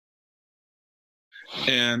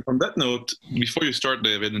And on that note, before you start,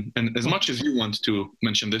 David, and as much as you want to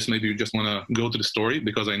mention this, maybe you just want to go to the story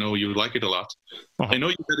because I know you like it a lot. I know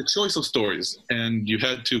you had a choice of stories and you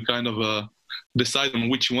had to kind of decide on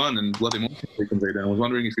which one and what emotions they conveyed. And I was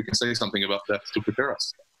wondering if you can say something about that to prepare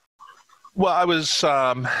us. Well, I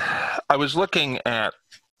was looking at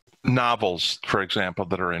novels, for example,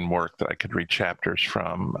 that are in work that I could read chapters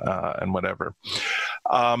from and whatever.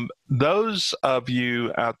 Those of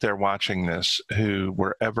you out there watching this who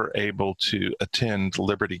were ever able to attend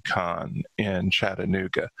LibertyCon in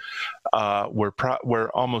Chattanooga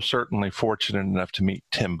were almost certainly fortunate enough to meet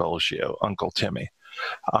Tim Bolgio, Uncle Timmy,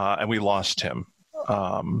 and we lost him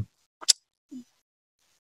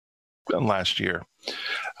last year.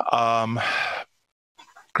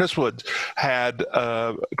 Chris Woods had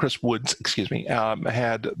the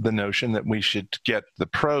notion that we should get the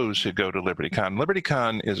pros who go to LibertyCon.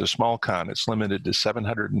 LibertyCon is a small con. It's limited to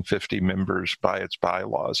 750 members by its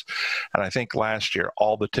bylaws. And I think last year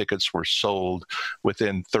all the tickets were sold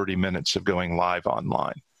within 30 minutes of going live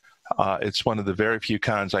online. It's one of the very few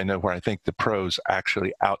cons I know where I think the pros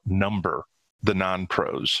actually outnumber the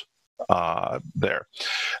non-pros there.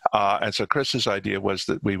 And so Chris's idea was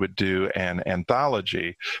that we would do an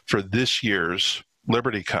anthology for this year's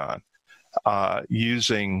LibertyCon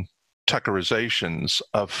using Tuckerizations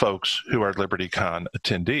of folks who are LibertyCon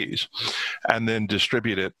attendees and then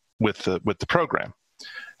distribute it with the program.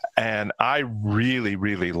 And I really,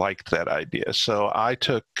 really liked that idea. So I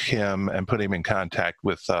took him and put him in contact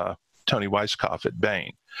with Tony Weisskopf at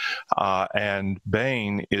Bain. And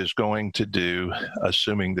Bain is going to do,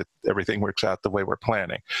 assuming that everything works out the way we're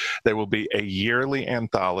planning, there will be a yearly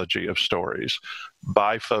anthology of stories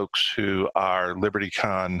by folks who are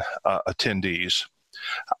LibertyCon attendees.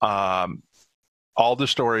 All the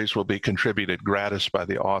stories will be contributed gratis by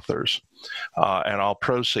the authors, and all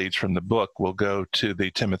proceeds from the book will go to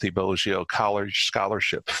the Timothy Bolgio College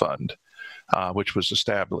Scholarship Fund, which was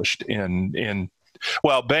established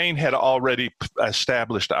well, Bain had already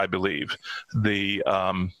established, I believe, the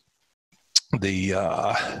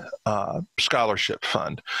scholarship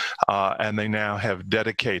fund, and they now have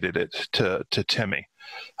dedicated it to Timmy,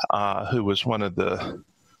 who was one of the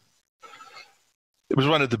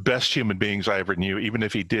best human beings I ever knew, even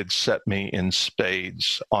if he did set me in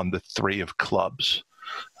spades on the 3 of clubs.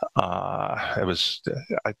 It was,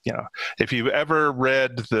 if you've ever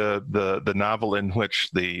read the novel in which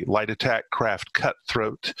the light attack craft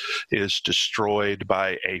Cutthroat is destroyed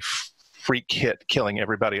by a freak hit killing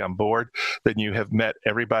everybody on board, then you have met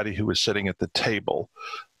everybody who was sitting at the table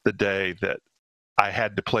the day that I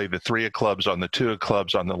had to play the 3 of clubs on the 2 of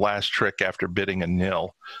clubs on the last trick after bidding a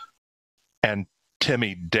nil. And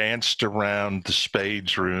Timmy danced around the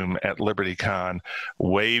spades room at LibertyCon,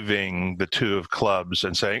 waving the 2 of clubs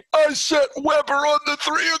and saying, "I set Weber on the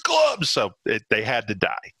 3 of clubs." So they had to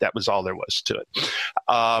die. That was all there was to it.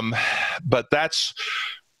 But that's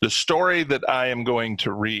the story that I am going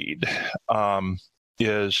to read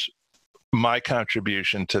is my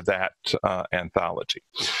contribution to that anthology.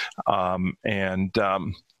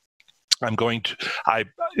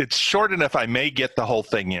 It's short enough I may get the whole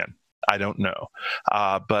thing in. I don't know.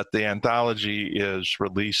 But the anthology is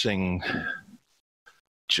releasing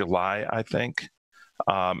July, I think.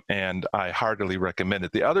 And I heartily recommend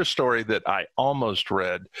it. The other story that I almost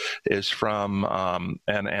read is from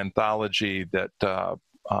an anthology that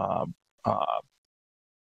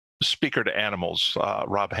Speaker to Animals,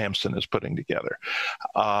 Rob Hampson is putting together.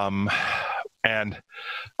 And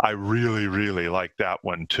I really, really like that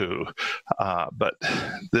one too. But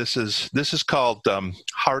this is called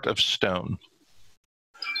Heart of Stone.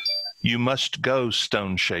 You must go,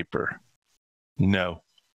 Stone Shaper. No.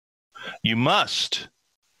 You must.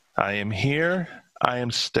 I am here. I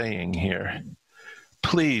am staying here.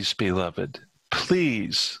 Please, beloved,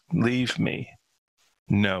 please leave me.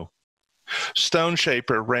 No. Stone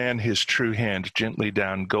Shaper ran his true hand gently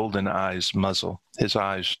down Golden Eye's muzzle, his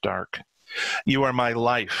eyes dark. You are my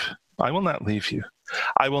life. I will not leave you.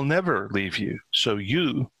 I will never leave you, so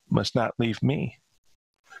you must not leave me.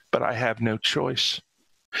 But I have no choice.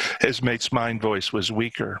 His mate's mind voice was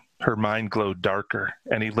weaker. Her mind glowed darker,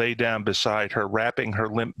 and he lay down beside her, wrapping her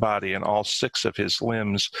limp body in all 6 of his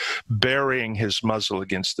limbs, burying his muzzle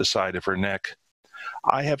against the side of her neck.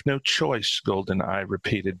 I have no choice, Golden Eye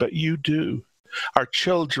repeated, but you do. Our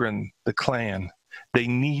children, the clan, they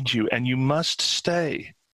need you, and you must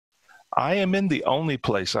stay. I am in the only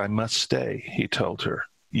place I must stay, he told her.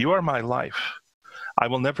 You are my life. I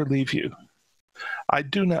will never leave you. I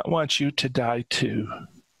do not want you to die too.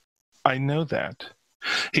 I know that.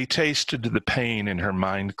 He tasted the pain in her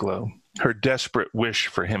mind glow, her desperate wish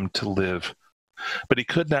for him to live. but he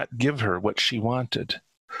could not give her what she wanted.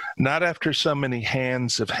 Not after so many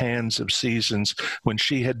hands of seasons when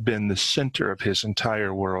she had been the center of his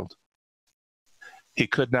entire world. He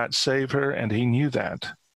could not save her, and he knew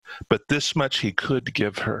that. But this much he could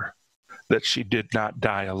give her, that she did not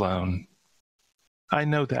die alone. I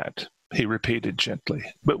know that, he repeated gently,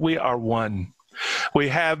 but we are one. We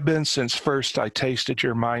have been since first I tasted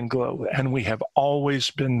your mind glow, and we have always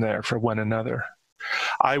been there for one another.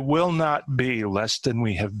 I will not be less than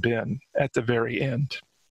we have been at the very end.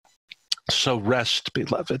 So rest,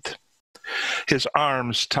 beloved. His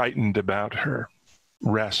arms tightened about her.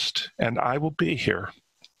 Rest, and I will be here,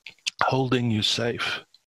 holding you safe.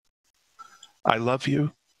 I love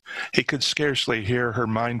you. He could scarcely hear her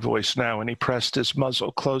mind voice now, and he pressed his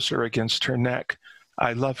muzzle closer against her neck.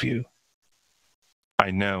 I love you. I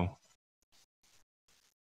know.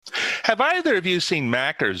 Have either of you seen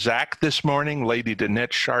Mac or Zach this morning? Lady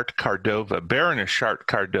Danette Shart-Cardova, Baroness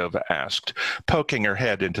Shart-Cardova asked, poking her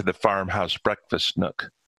head into the farmhouse breakfast nook.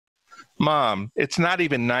 Mom, it's not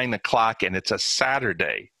even 9 o'clock and it's a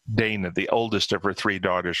Saturday, Dana, the oldest of her 3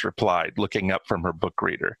 daughters, replied, looking up from her book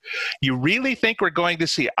reader. You really think we're going to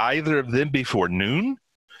see either of them before noon?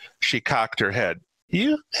 She cocked her head.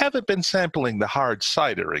 You haven't been sampling the hard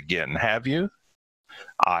cider again, have you?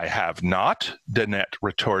 I have not, Danette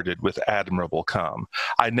retorted with admirable calm.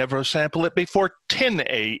 I never sample it before 10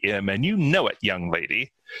 a.m., and you know it, young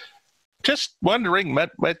lady. Just wondering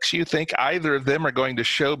what makes you think either of them are going to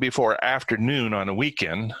show before afternoon on a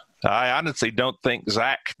weekend. I honestly don't think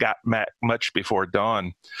Zach got much before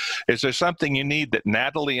dawn. Is there something you need that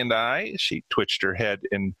Natalie and I, she twitched her head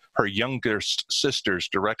in her youngest sister's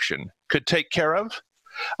direction, could take care of?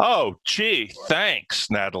 Oh, gee,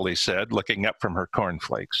 thanks, Natalie said, looking up from her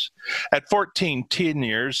cornflakes. At 14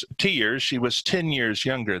 years, she was 10 years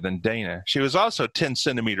younger than Dana. She was also 10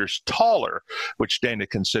 centimeters taller, which Dana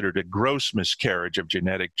considered a gross miscarriage of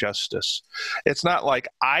genetic justice. It's not like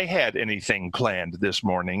I had anything planned this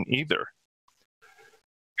morning either.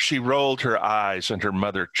 She rolled her eyes and her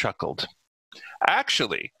mother chuckled.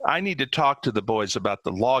 Actually, I need to talk to the boys about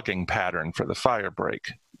the logging pattern for the fire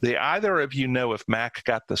break. Do either of you know if Mac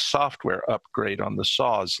got the software upgrade on the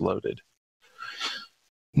saws loaded?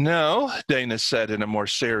 No, Dana said in a more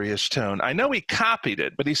serious tone. I know he copied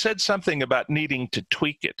it, but he said something about needing to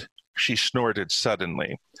tweak it. She snorted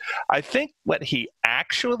suddenly. I think what he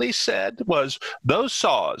actually said was, those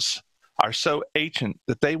saws are so ancient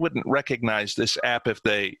that they wouldn't recognize this app if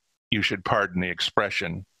they, you should pardon the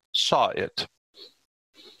expression, saw it.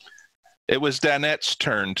 It was Danette's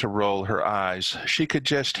turn to roll her eyes. She could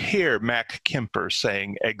just hear Mac Kemper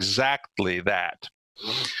saying exactly that,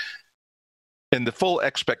 in the full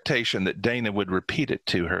expectation that Dana would repeat it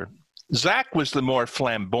to her. Zach was the more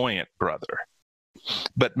flamboyant brother,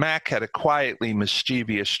 but Mac had a quietly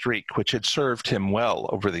mischievous streak which had served him well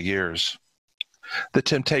over the years. The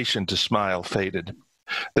temptation to smile faded.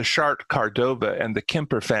 The Shart-Cardova and the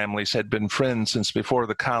Kemper families had been friends since before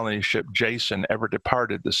the colony ship Jason ever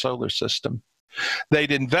departed the solar system.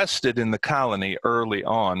 They'd invested in the colony early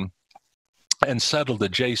on and settled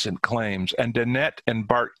adjacent claims, and Danette and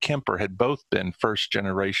Bart Kemper had both been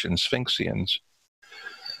first-generation Sphinxians.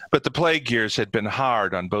 But the plague years had been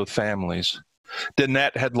hard on both families.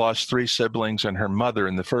 Danette had lost 3 siblings and her mother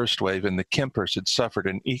in the first wave, and the Kempers had suffered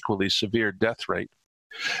an equally severe death rate.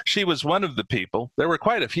 She was one of the people, there were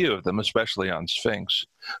quite a few of them, especially on Sphinx,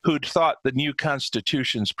 who'd thought the new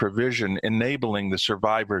Constitution's provision enabling the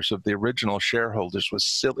survivors of the original shareholders was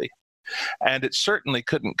silly, and it certainly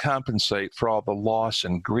couldn't compensate for all the loss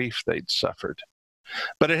and grief they'd suffered.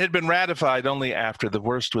 But it had been ratified only after the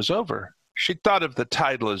worst was over. She'd thought of the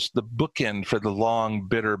title as the bookend for the long,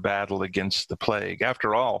 bitter battle against the plague.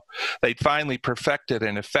 After all, they'd finally perfected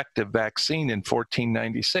an effective vaccine in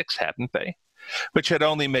 1496, hadn't they? Which had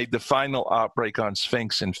only made the final outbreak on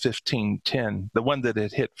Sphinx in 1510, the one that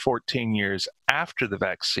had hit 14 years after the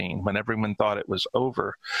vaccine, when everyone thought it was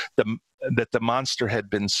over, that the monster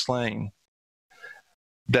had been slain,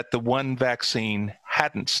 that the one vaccine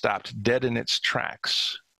hadn't stopped dead in its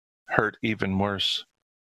tracks, hurt even worse.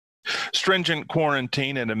 Stringent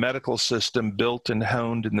quarantine and a medical system built and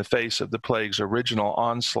honed in the face of the plague's original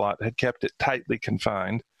onslaught had kept it tightly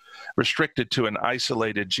confined, restricted to an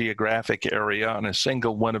isolated geographic area on a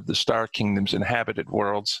single one of the Star Kingdom's inhabited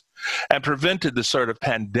worlds, and prevented the sort of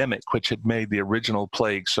pandemic which had made the original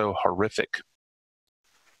plague so horrific.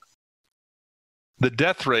 The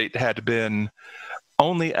death rate had been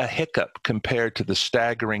only a hiccup compared to the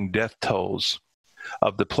staggering death tolls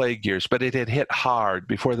of the plague years, but it had hit hard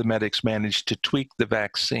before the medics managed to tweak the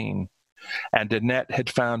vaccine and Danette had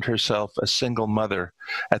found herself a single mother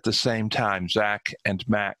at the same time Zach and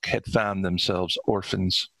Mac had found themselves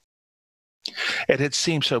orphans. It had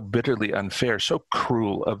seemed so bitterly unfair, so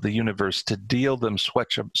cruel of the universe to deal them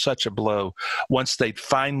such a blow once they'd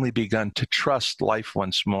finally begun to trust life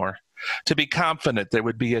once more, to be confident there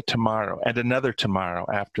would be a tomorrow and another tomorrow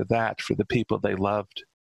after that for the people they loved.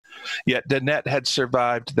 Yet Danette had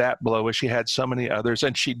survived that blow as she had so many others,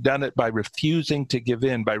 and she'd done it by refusing to give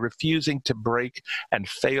in, by refusing to break and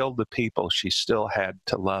fail the people she still had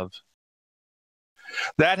to love.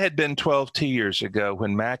 That had been 12 years ago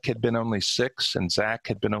when Mac had been only 6 and Zach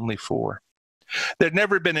had been only 4. There'd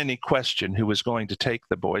never been any question who was going to take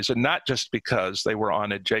the boys, and not just because they were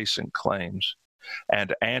on adjacent claims.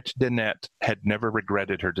 And Aunt Danette had never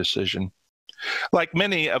regretted her decision. Like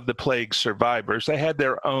many of the plague survivors, they had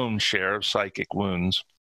their own share of psychic wounds.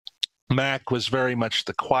 Mac was very much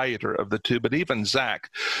the quieter of the two, but even Zach,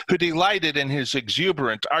 who delighted in his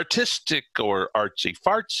exuberant, artistic, or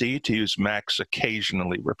artsy-fartsy, to use Mac's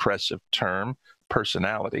occasionally repressive term,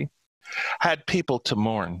 personality, had people to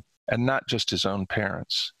mourn, and not just his own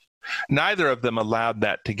parents. Neither of them allowed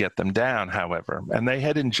that to get them down, however, and they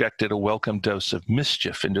had injected a welcome dose of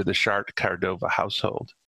mischief into the Chart-Cardova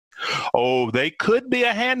household. Oh, they could be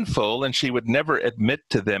a handful, and she would never admit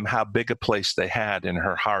to them how big a place they had in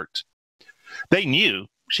her heart. They knew,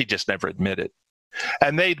 she just never admitted.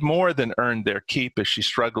 And they'd more than earned their keep as she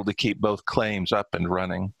struggled to keep both claims up and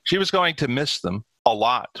running. She was going to miss them a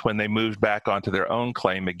lot when they moved back onto their own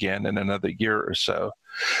claim again in another year or so.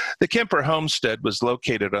 The Kemper homestead was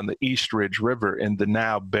located on the East Ridge River in the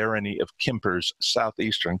now barony of Kemper's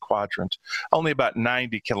southeastern quadrant, only about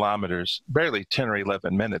 90 kilometers, barely 10 or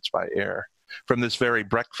 11 minutes by air, from this very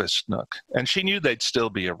breakfast nook, and she knew they'd still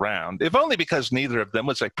be around, if only because neither of them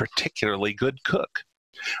was a particularly good cook.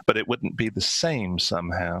 But it wouldn't be the same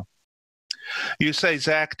somehow. "You say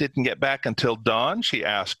Zach didn't get back until dawn?" she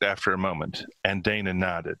asked after a moment, and Dana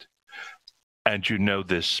nodded. "And you know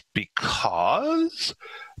this because?"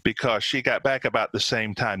 "Because she got back about the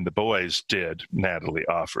same time the boys did," Natalie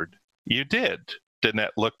offered. "You did?"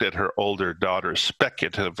 Danette looked at her older daughter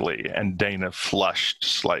speculatively, and Dana flushed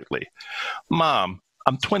slightly. "Mom,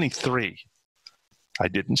 I'm 23. "I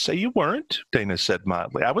didn't say you weren't," Dana said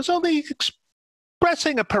mildly. "I was only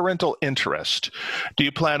expressing a parental interest. Do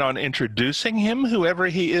you plan on introducing him, whoever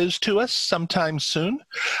he is, to us sometime soon?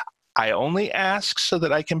 I only ask so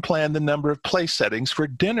that I can plan the number of place settings for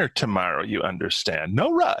dinner tomorrow, you understand.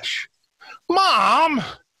 No rush." "Mom!"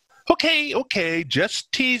 Okay,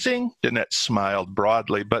 just teasing." Danette smiled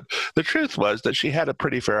broadly, but the truth was that she had a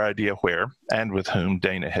pretty fair idea where and with whom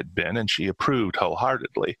Dana had been, and she approved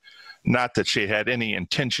wholeheartedly. Not that she had any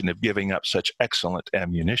intention of giving up such excellent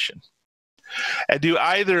ammunition. "And do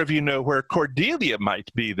either of you know where Cordelia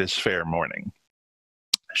might be this fair morning?"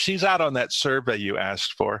 "She's out on that survey you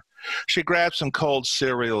asked for. She grabbed some cold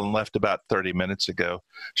cereal and left about 30 minutes ago.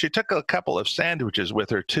 She took a couple of sandwiches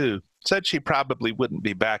with her, too. Said she probably wouldn't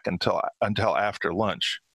be back until after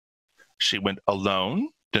lunch." "She went alone?"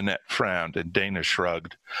 Danette frowned, and Dana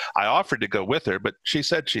shrugged. "I offered to go with her, but she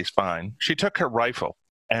said she's fine. She took her rifle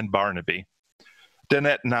and Barnaby."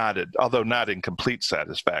 Danette nodded, although not in complete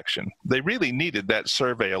satisfaction. They really needed that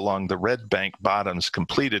survey along the Red Bank bottoms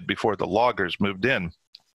completed before the loggers moved in.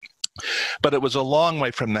 But it was a long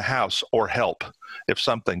way from the house or help if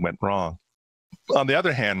something went wrong. On the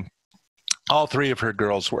other hand, all 3 of her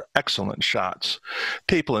girls were excellent shots.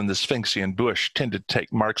 People in the Sphinxian bush tended to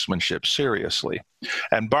take marksmanship seriously.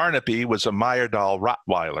 And Barnaby was a Meierdahl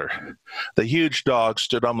Rottweiler. The huge dog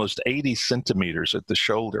stood almost 80 centimeters at the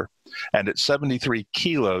shoulder, and at 73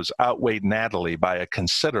 kilos outweighed Natalie by a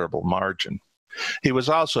considerable margin. He was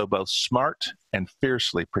also both smart and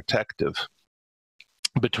fiercely protective.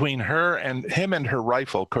 Between him and her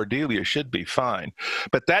rifle, Cordelia should be fine.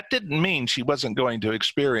 But that didn't mean she wasn't going to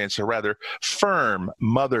experience a rather firm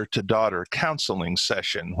mother-to-daughter counseling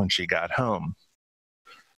session when she got home.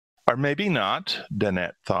 Or maybe not,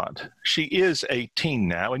 Danette thought. She is 18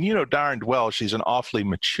 now, and you know darned well she's an awfully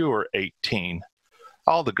mature 18.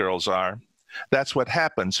 All the girls are. That's what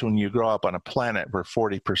happens when you grow up on a planet where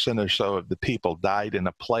 40% or so of the people died in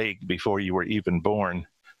a plague before you were even born.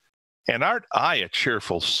 And aren't I a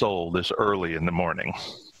cheerful soul this early in the morning?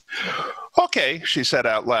 "Okay," she said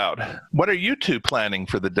out loud. "What are you two planning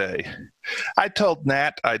for the day?" "I told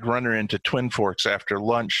Nat I'd run her into Twin Forks after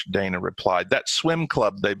lunch," Dana replied. "That swim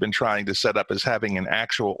club they've been trying to set up is having an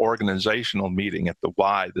actual organizational meeting at the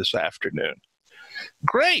Y this afternoon."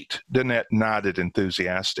 "Great," Danette nodded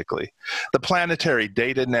enthusiastically. The planetary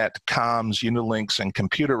data net, comms, unilinks, and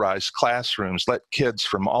computerized classrooms let kids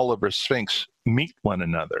from all over Sphinx meet one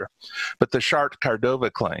another. But the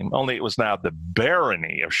Chartres-Cardova claim, only it was now the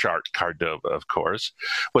barony of Chartres-Cardova, of course,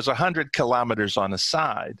 was 100 kilometers on a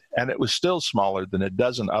side, and it was still smaller than a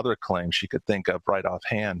dozen other claims she could think of right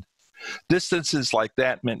offhand. Distances like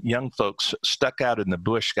that meant young folks stuck out in the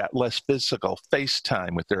bush got less physical face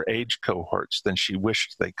time with their age cohorts than she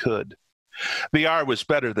wished they could. VR was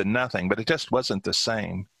better than nothing, but it just wasn't the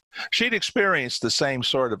same. She'd experienced the same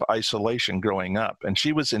sort of isolation growing up, and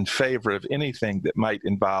she was in favor of anything that might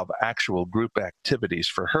involve actual group activities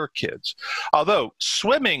for her kids. Although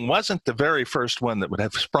swimming wasn't the very first one that would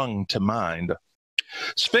have sprung to mind.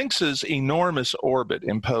 Sphinx's enormous orbit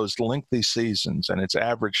imposed lengthy seasons, and its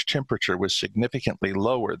average temperature was significantly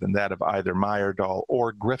lower than that of either Myrdal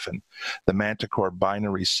or Griffin, the Manticore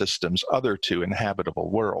binary system's other two inhabitable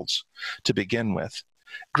worlds. To begin with,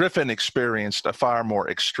 Griffin experienced a far more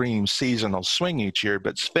extreme seasonal swing each year,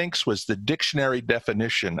 but Sphinx was the dictionary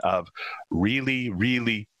definition of really,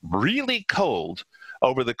 really, really cold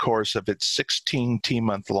over the course of its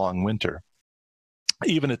 16-month-long winter.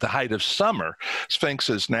 Even at the height of summer,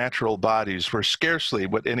 Sphinx's natural bodies were scarcely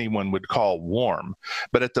what anyone would call warm,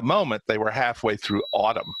 but at the moment they were halfway through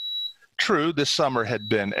autumn. True, this summer had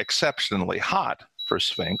been exceptionally hot for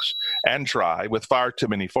Sphinx and dry, with far too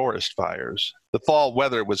many forest fires. The fall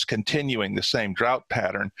weather was continuing the same drought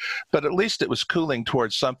pattern, but at least it was cooling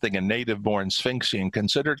towards something a native-born Sphinxian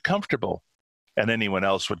considered comfortable, and anyone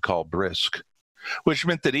else would call brisk. Which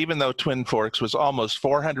meant that even though Twin Forks was almost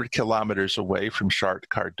 400 kilometers away from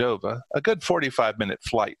Chartres-Cardova, a good 45-minute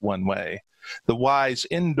flight one way, the Wise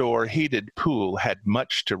indoor heated pool had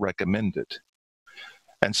much to recommend it.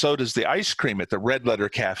 And so does the ice cream at the Red Letter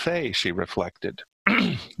Cafe, she reflected.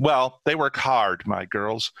 Well, they work hard, my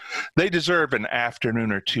girls. They deserve an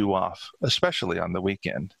afternoon or two off, especially on the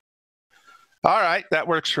weekend. All right, that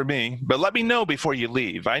works for me, but let me know before you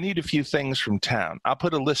leave. I need a few things from town. I'll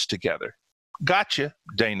put a list together. Gotcha,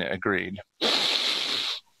 Dana agreed.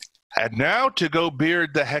 And now to go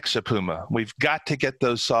beard the hexapuma. We've got to get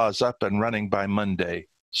those saws up and running by Monday,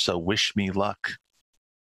 so wish me luck.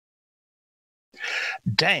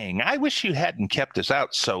 Dang, I wish you hadn't kept us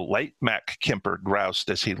out so late, Mac Kemper groused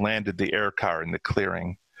as he landed the air car in the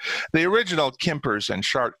clearing. The original Kempers and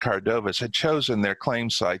Chartres-Cardovas had chosen their claim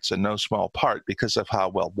sites in no small part because of how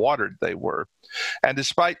well watered they were. And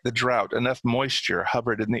despite the drought, enough moisture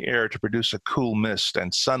hovered in the air to produce a cool mist,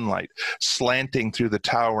 and sunlight slanting through the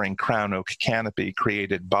towering crown oak canopy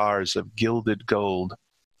created bars of gilded gold.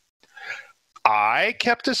 I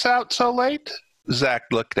kept us out so late? Zach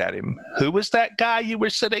looked at him. Who was that guy you were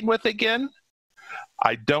sitting with again?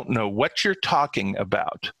 I don't know what you're talking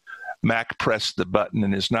about. Mac pressed the button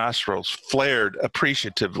and his nostrils flared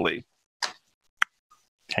appreciatively.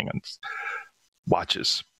 Hang on.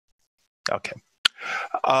 Watches. Okay.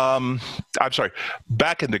 I'm sorry.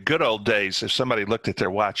 Back in the good old days, if somebody looked at their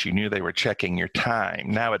watch, you knew they were checking your time.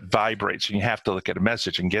 Now it vibrates and you have to look at a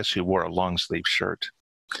message, and guess who wore a long sleeve shirt?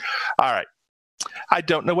 All right. I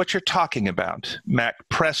don't know what you're talking about. Mac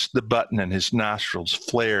pressed the button and his nostrils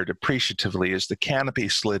flared appreciatively as the canopy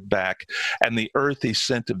slid back and the earthy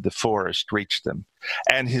scent of the forest reached them.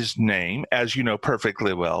 And his name, as you know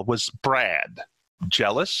perfectly well, was Brad.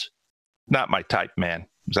 Jealous? Not my type, man,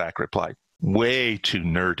 Zach replied. Way too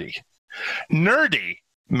nerdy. Nerdy?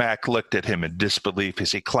 Mac looked at him in disbelief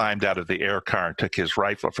as he climbed out of the air car and took his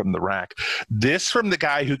rifle from the rack. This from the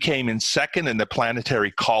guy who came in second in the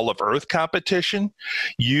planetary Call of Earth competition?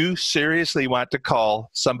 You seriously want to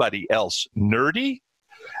call somebody else nerdy?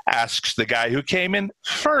 Asks the guy who came in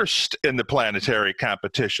first in the planetary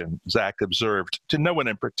competition, Zach observed, to no one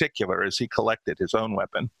in particular as he collected his own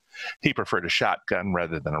weapon. He preferred a shotgun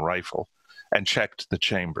rather than a rifle, and checked the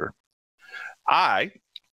chamber. I,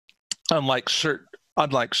 unlike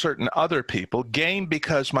certain other people, game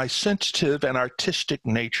because my sensitive and artistic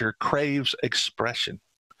nature craves expression.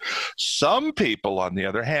 Some people, on the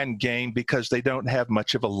other hand, game because they don't have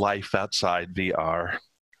much of a life outside VR.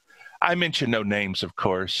 I mention no names, of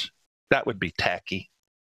course. That would be tacky.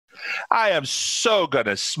 I am so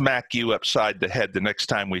gonna smack you upside the head the next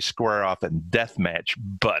time we square off in deathmatch,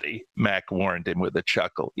 buddy, Mac warned him with a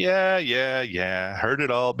chuckle. Yeah, heard it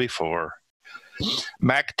all before.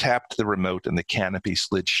 Mac tapped the remote and the canopy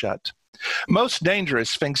slid shut. Most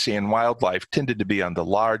dangerous Sphinxian wildlife tended to be on the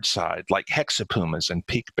large side, like hexapumas and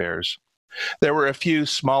peak bears. There were a few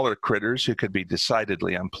smaller critters who could be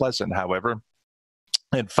decidedly unpleasant, however,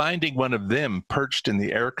 and finding one of them perched in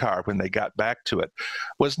the air car when they got back to it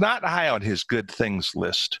was not high on his good things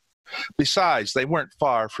list. Besides, they weren't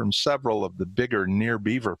far from several of the bigger near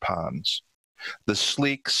beaver ponds. The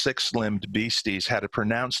sleek, six-limbed beasties had a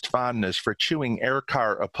pronounced fondness for chewing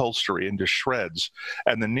aircar upholstery into shreds,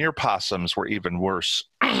 and the near-possums were even worse.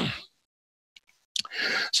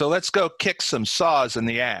 "So let's go kick some saws in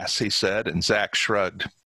the ass," he said, and Zach shrugged.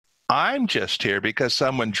 "I'm just here because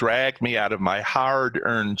someone dragged me out of my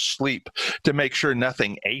hard-earned sleep to make sure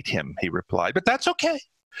nothing ate him," he replied. "But that's okay.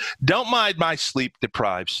 Don't mind my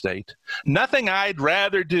sleep-deprived state. Nothing I'd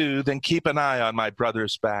rather do than keep an eye on my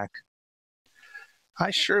brother's back." "I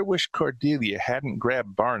sure wish Cordelia hadn't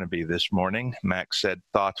grabbed Barnaby this morning," Max said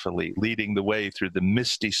thoughtfully, leading the way through the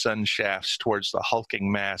misty sun shafts towards the hulking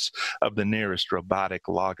mass of the nearest robotic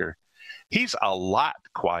logger. "He's a lot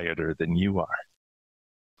quieter than you are."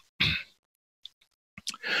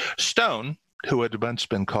 Stone, who had once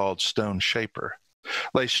been called Stone Shaper,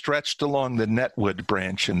 lay stretched along the netwood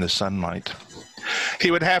branch in the sunlight. He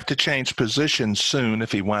would have to change position soon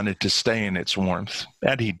if he wanted to stay in its warmth,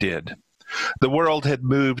 and he did. The world had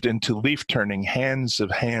moved into leaf-turning hands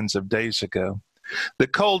of days ago. The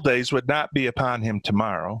cold days would not be upon him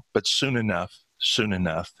tomorrow, but soon enough, soon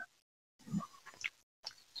enough.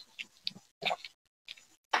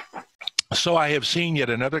 "So I have seen yet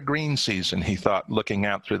another green season," he thought, looking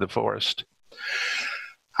out through the forest.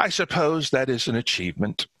 "I suppose that is an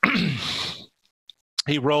achievement."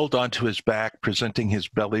 He rolled onto his back, presenting his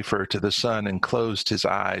belly fur to the sun, and closed his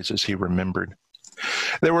eyes as he remembered.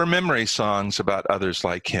 There were memory songs about others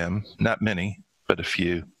like him, not many, but a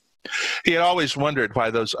few. He had always wondered why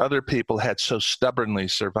those other people had so stubbornly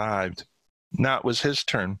survived. Now it was his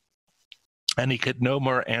turn, and he could no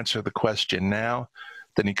more answer the question now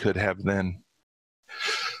than he could have then.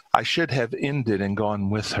 "I should have ended and gone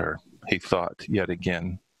with her," he thought yet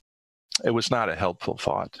again. It was not a helpful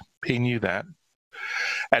thought. He knew that.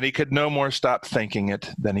 And he could no more stop thinking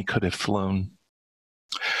it than he could have flown.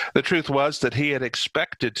 The truth was that he had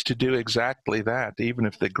expected to do exactly that, even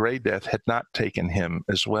if the Gray Death had not taken him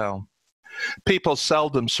as well. People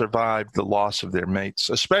seldom survived the loss of their mates,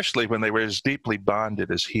 especially when they were as deeply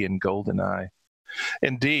bonded as he and Goldeneye.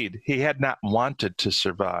 Indeed, he had not wanted to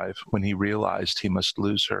survive when he realized he must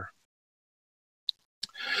lose her.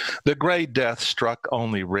 The Gray Death struck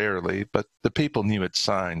only rarely, but the people knew its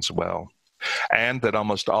signs well, and that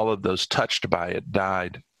almost all of those touched by it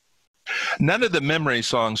died. None of the memory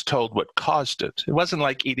songs told what caused it. It wasn't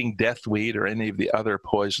like eating deathweed or any of the other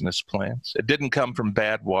poisonous plants. It didn't come from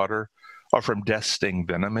bad water or from death sting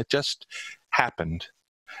venom. It just happened,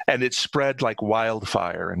 and it spread like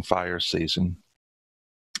wildfire in fire season.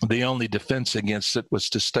 The only defense against it was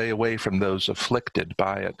to stay away from those afflicted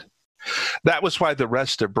by it. That was why the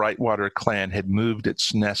rest of Brightwater clan had moved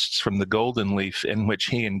its nests from the golden leaf in which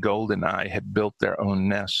he and Goldeneye had built their own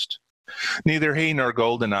nest. Neither he nor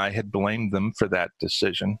Goldeneye had blamed them for that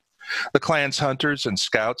decision. The clan's hunters and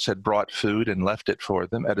scouts had brought food and left it for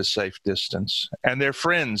them at a safe distance, and their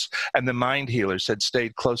friends and the mind healers had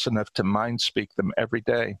stayed close enough to mind speak them every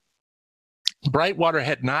day. Brightwater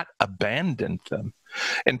had not abandoned them.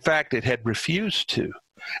 In fact, it had refused to,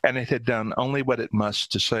 and it had done only what it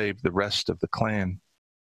must to save the rest of the clan.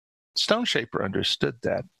 Stone Shaper understood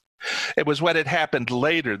that. It was what had happened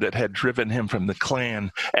later that had driven him from the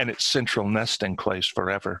clan and its central nesting place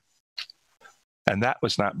forever. And that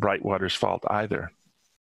was not Brightwater's fault either.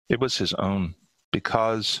 It was his own,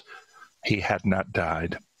 because he had not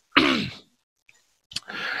died.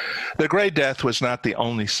 The Gray Death was not the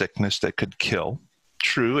only sickness that could kill.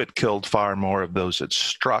 True, it killed far more of those it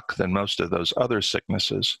struck than most of those other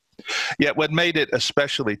sicknesses. Yet what made it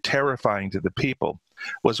especially terrifying to the people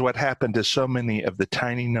was what happened to so many of the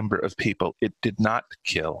tiny number of people it did not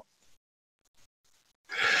kill.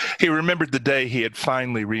 He remembered the day he had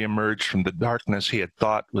finally reemerged from the darkness he had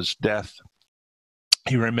thought was death.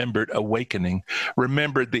 He remembered awakening,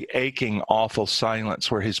 remembered the aching, awful silence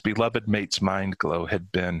where his beloved mate's mind glow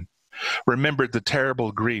had been, remembered the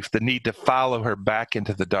terrible grief, the need to follow her back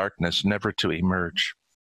into the darkness, never to emerge.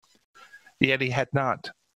 Yet he had not.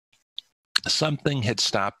 Something had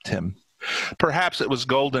stopped him. Perhaps it was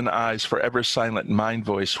Goldeneye's forever silent mind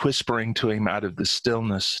voice whispering to him out of the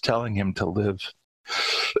stillness, telling him to live.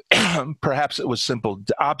 Perhaps it was simple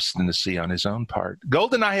obstinacy on his own part.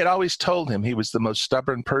 Goldeneye had always told him he was the most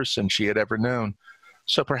stubborn person she had ever known,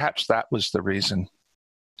 so perhaps that was the reason.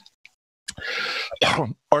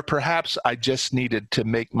 Or perhaps I just needed to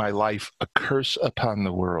make my life a curse upon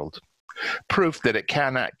the world, proof that it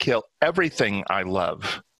cannot kill everything I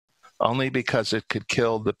love, only because it could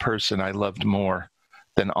kill the person I loved more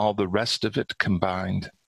than all the rest of it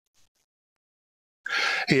combined.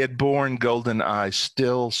 He had borne Golden Eye's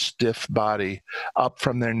still, stiff body up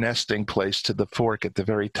from their nesting place to the fork at the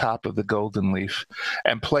very top of the golden leaf,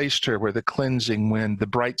 and placed her where the cleansing wind, the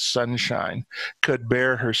bright sunshine, could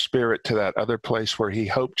bear her spirit to that other place where he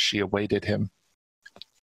hoped she awaited him.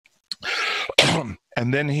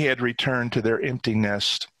 And then he had returned to their empty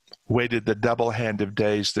nest, waited the double hand of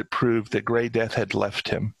days that proved that Grey Death had left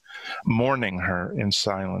him, mourning her in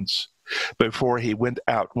silence, before he went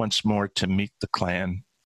out once more to meet the clan,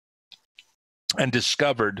 and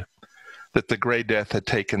discovered that the Grey Death had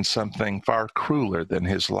taken something far crueler than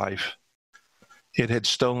his life. It had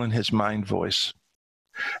stolen his mind voice,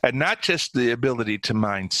 and not just the ability to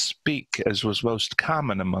mind speak, as was most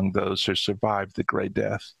common among those who survived the Grey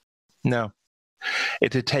Death. No,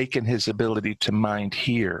 it had taken his ability to mind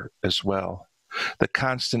hear as well. The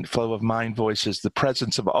constant flow of mind voices, the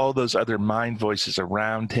presence of all those other mind voices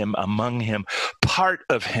around him, among him, part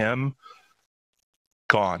of him,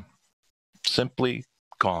 gone. Simply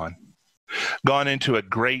gone. Gone into a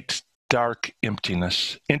great, dark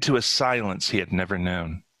emptiness, into a silence he had never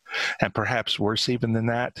known. And perhaps worse even than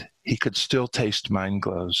that, he could still taste mind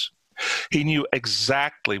glows. He knew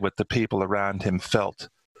exactly what the people around him felt,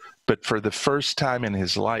 but for the first time in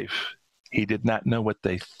his life, he did not know what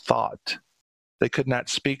they thought. They could not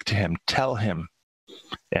speak to him, tell him,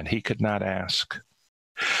 and he could not ask.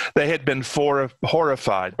 They had been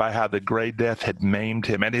horrified by how the Grey Death had maimed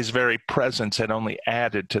him, and his very presence had only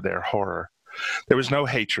added to their horror. There was no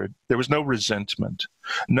hatred. There was no resentment.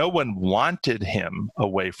 No one wanted him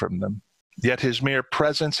away from them, yet his mere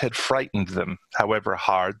presence had frightened them, however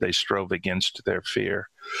hard they strove against their fear,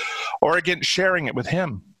 or against sharing it with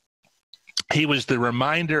him. He was the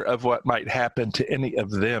reminder of what might happen to any of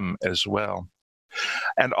them as well.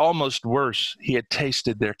 And almost worse, he had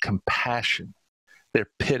tasted their compassion, their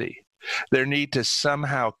pity, their need to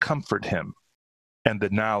somehow comfort him, and the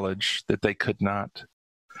knowledge that they could not.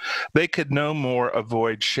 They could no more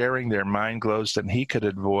avoid sharing their mind glows than he could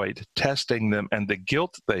avoid testing them, and the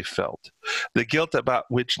guilt they felt, the guilt about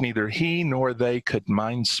which neither he nor they could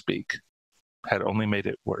mind speak, had only made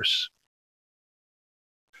it worse.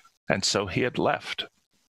 And so he had left.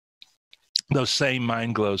 Those same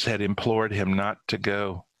mind glows had implored him not to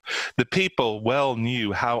go. The people well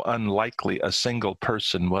knew how unlikely a single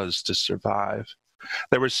person was to survive.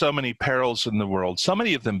 There were so many perils in the world, so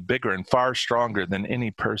many of them bigger and far stronger than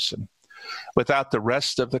any person. Without the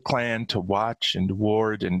rest of the clan to watch and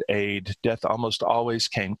ward and aid, death almost always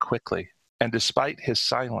came quickly. And despite his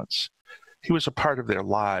silence, he was a part of their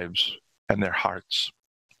lives and their hearts.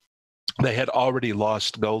 They had already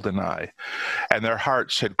lost Golden Eye, and their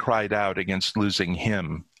hearts had cried out against losing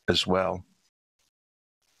him as well.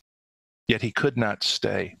 Yet he could not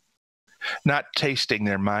stay, not tasting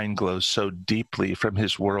their mind glows so deeply from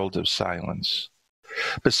his world of silence.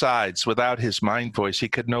 Besides, without his mind voice, he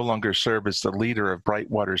could no longer serve as the leader of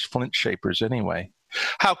Brightwater's Flint Shapers anyway.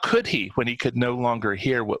 How could he when he could no longer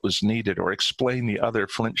hear what was needed or explain the other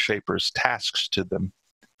Flint Shapers' tasks to them?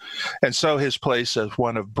 And so his place as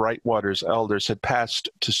one of Brightwater's elders had passed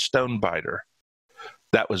to Stonebiter.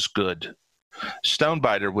 That was good.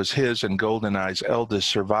 Stonebiter was his and Golden Eye's eldest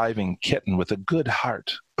surviving kitten with a good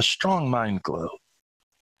heart, a strong mind glow.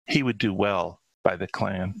 He would do well by the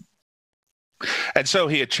clan. And so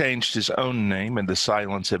he had changed his own name in the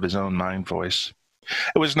silence of his own mind voice.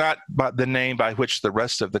 It was not the name by which the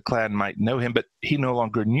rest of the clan might know him, but he no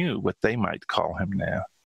longer knew what they might call him now.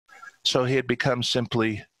 So he had become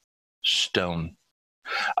simply Stone,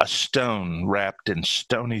 a stone wrapped in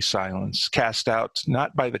stony silence, cast out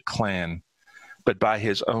not by the clan, but by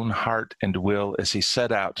his own heart and will as he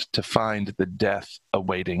set out to find the death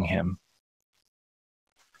awaiting him.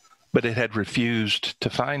 But it had refused to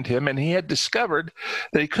find him, and he had discovered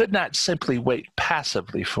that he could not simply wait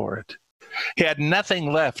passively for it. He had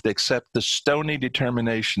nothing left except the stony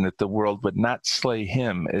determination that the world would not slay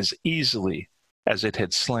him as easily as it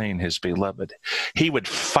had slain his beloved. He would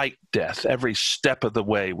fight death every step of the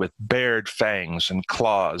way with bared fangs and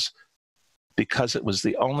claws, because it was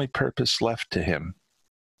the only purpose left to him.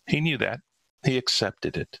 He knew that. He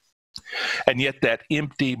accepted it. And yet that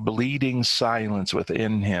empty, bleeding silence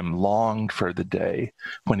within him longed for the day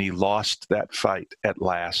when he lost that fight at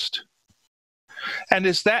last. And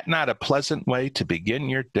is that not a pleasant way to begin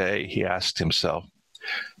your day? He asked himself.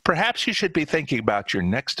 Perhaps you should be thinking about your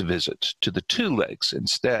next visit to the Two Legs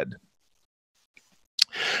instead.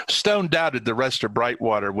 Stone doubted the rest of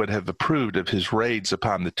Brightwater would have approved of his raids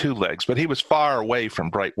upon the Two Legs, but he was far away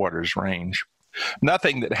from Brightwater's range.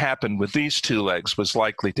 Nothing that happened with these Two Legs was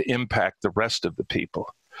likely to impact the rest of the people.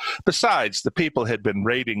 Besides, the people had been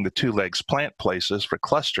raiding the two-legs plant places for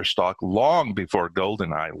cluster stalk long before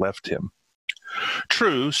Goldeneye left him.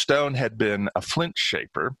 True, Stone had been a flint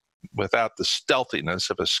shaper, without the stealthiness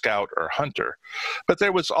of a scout or hunter, but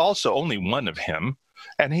there was also only one of him,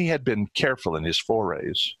 and he had been careful in his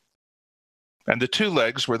forays. And the two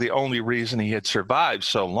legs were the only reason he had survived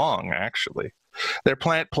so long, actually. Their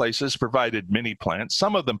plant places provided many plants,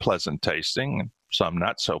 some of them pleasant tasting, and some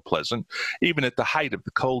not so pleasant, even at the height of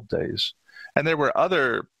the cold days. And there were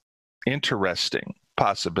other interesting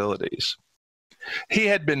possibilities. He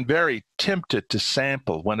had been very tempted to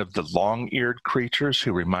sample one of the long-eared creatures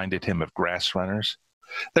who reminded him of grass runners.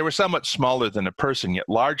 They were somewhat smaller than a person, yet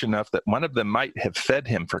large enough that one of them might have fed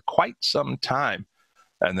him for quite some time,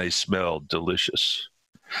 and they smelled delicious.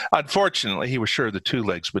 Unfortunately, he was sure the two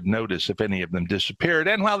legs would notice if any of them disappeared,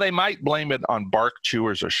 and while they might blame it on bark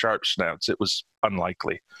chewers or sharp snouts, it was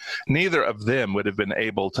unlikely. Neither of them would have been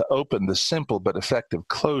able to open the simple but effective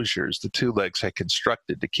closures the two legs had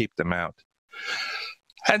constructed to keep them out.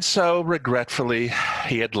 And so, regretfully,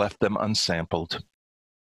 he had left them unsampled.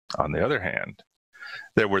 On the other hand,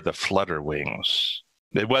 there were the flutterwings.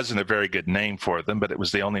 It wasn't a very good name for them, but it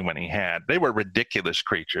was the only one he had. They were ridiculous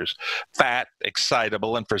creatures, fat,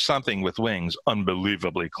 excitable, and for something with wings,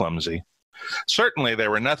 unbelievably clumsy. Certainly, they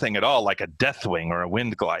were nothing at all like a deathwing or a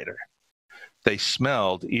wind glider. They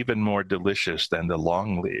smelled even more delicious than the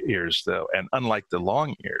long ears, though, and unlike the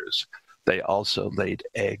long ears, they also laid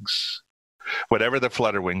eggs. Whatever the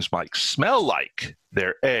flutterwings might smell like,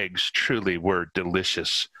 their eggs truly were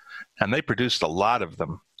delicious, and they produced a lot of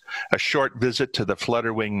them. A short visit to the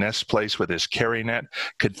flutterwing nest place with his carry net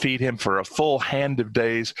could feed him for a full hand of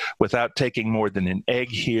days without taking more than an egg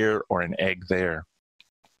here or an egg there.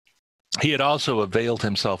 He had also availed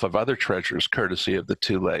himself of other treasures courtesy of the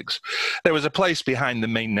two legs. There was a place behind the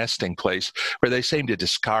main nesting place where they seemed to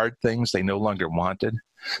discard things they no longer wanted.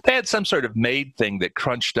 They had some sort of made thing that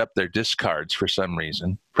crunched up their discards for some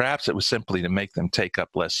reason. Perhaps it was simply to make them take up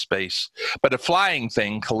less space. But a flying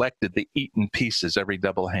thing collected the eaten pieces every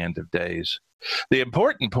double hand of days. The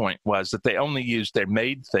important point was that they only used their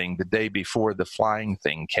made thing the day before the flying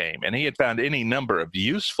thing came, and he had found any number of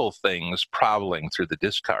useful things prowling through the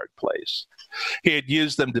discard place. He had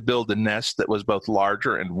used them to build a nest that was both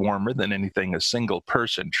larger and warmer than anything a single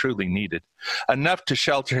person truly needed, enough to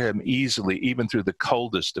shelter him easily even through the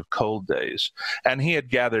coldest of cold days, and he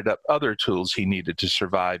had gathered up other tools he needed to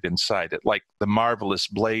survive inside it, like the marvelous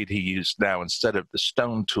blade he used now instead of the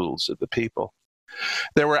stone tools of the people.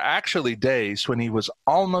 There were actually days when he was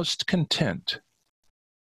almost content.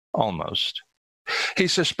 Almost. He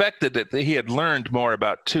suspected that he had learned more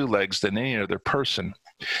about two legs than any other person.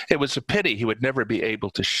 It was a pity he would never be able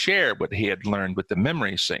to share what he had learned with the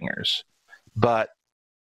memory singers. But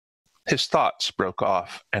his thoughts broke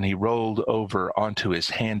off, and he rolled over onto his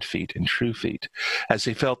hand feet and true feet as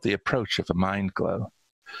he felt the approach of a mind glow.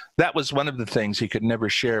 That was one of the things he could never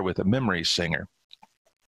share with a memory singer.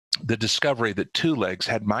 The discovery that two legs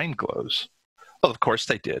had mind glows. Well, of course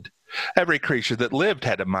they did. Every creature that lived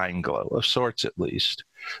had a mind glow, of sorts at least.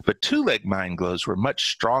 But two-leg mind glows were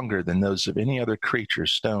much stronger than those of any other creature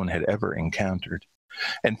Stone had ever encountered.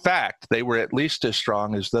 In fact, they were at least as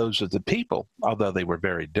strong as those of the people, although they were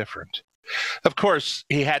very different. Of course,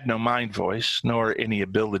 he had no mind voice, nor any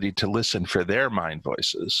ability to listen for their mind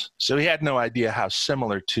voices, so he had no idea how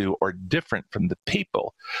similar to or different from the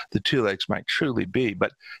people the two legs might truly be,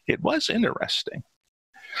 but it was interesting.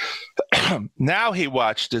 Now he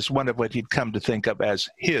watched as one of what he'd come to think of as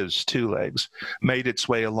his two legs made its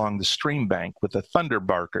way along the stream bank with a thunder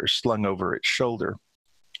barker slung over its shoulder.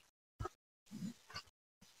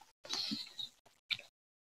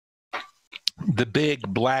 The big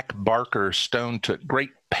black barker Stone took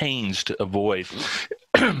great pains to avoid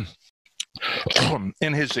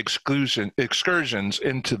in his excursions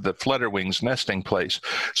into the flutterwing's nesting place,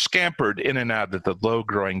 scampered in and out of the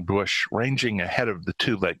low-growing bush, ranging ahead of the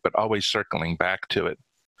two-leg, but always circling back to it.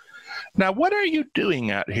 "Now, what are you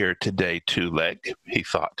doing out here today, two-leg?" he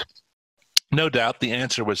thought. No doubt the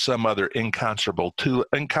answer was some other incomprehensible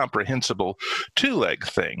two-leg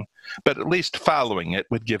thing, but at least following it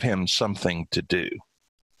would give him something to do.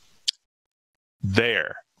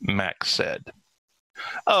 "There," Max said.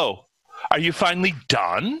 "Oh, are you finally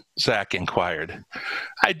done?" Zach inquired.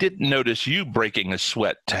 "I didn't notice you breaking a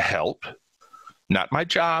sweat to help." "Not my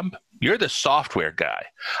job. You're the software guy.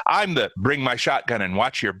 I'm the bring my shotgun and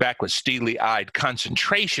watch your back with steely-eyed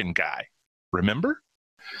concentration guy. Remember?"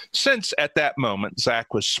 Since at that moment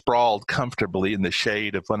Zach was sprawled comfortably in the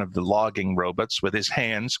shade of one of the logging robots with his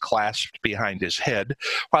hands clasped behind his head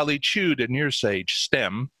while he chewed a near-sage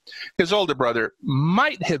stem, his older brother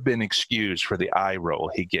might have been excused for the eye roll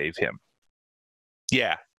he gave him.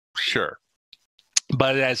 Yeah, sure.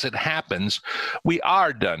 But as it happens, we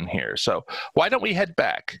are done here, so why don't we head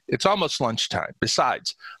back? It's almost lunchtime.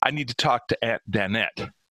 Besides, I need to talk to Aunt Danette.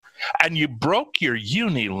 And you broke your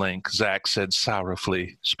uni-link, Zach said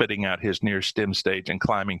sorrowfully, spitting out his near stem stage and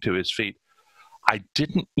climbing to his feet. I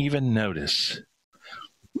didn't even notice.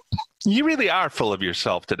 You really are full of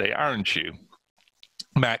yourself today, aren't you?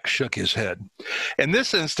 Mac shook his head. In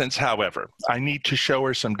this instance, however, I need to show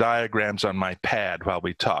her some diagrams on my pad while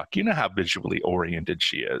we talk. You know how visually oriented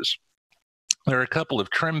she is. There are a couple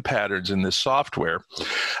of trim patterns in this software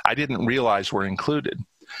I didn't realize were included.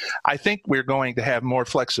 I think we're going to have more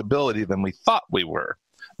flexibility than we thought we were,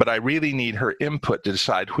 but I really need her input to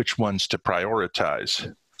decide which ones to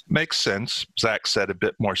prioritize. Makes sense, Zach said a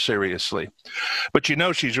bit more seriously. But you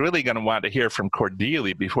know she's really going to want to hear from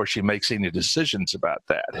Cordelia before she makes any decisions about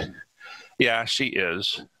that. Yeah, she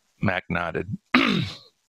is, Mac nodded.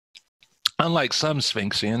 Unlike some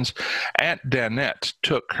Sphinxians, Aunt Danette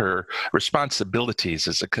took her responsibilities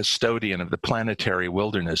as a custodian of the planetary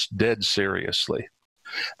wilderness dead seriously.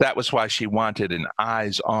 That was why she wanted an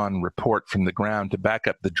eyes-on report from the ground to back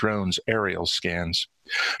up the drone's aerial scans.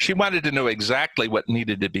 She wanted to know exactly what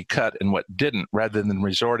needed to be cut and what didn't, rather than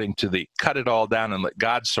resorting to the cut it all down and let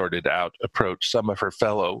God sort it out approach some of her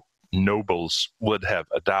fellow nobles would have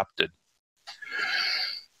adopted.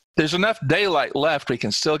 There's enough daylight left we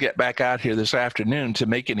can still get back out here this afternoon to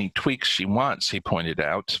make any tweaks she wants, he pointed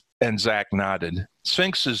out, and Zach nodded.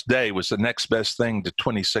 Sphinx's day was the next best thing to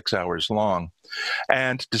 26 hours long,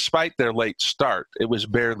 and despite their late start, it was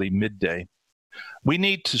barely midday. We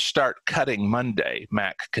need to start cutting Monday,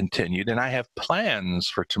 Mac continued, and I have plans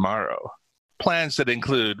for tomorrow. Plans that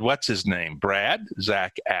include, what's his name, Brad?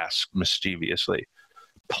 Zach asked mischievously.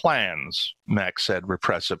 Plans, Mac said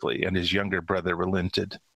repressively, and his younger brother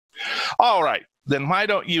relented. All right, then why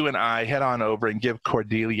don't you and I head on over and give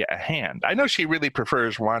Cordelia a hand? I know she really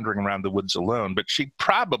prefers wandering around the woods alone, but she'd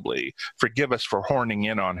probably forgive us for horning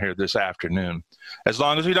in on her this afternoon, as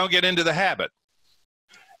long as we don't get into the habit.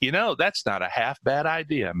 You know, that's not a half-bad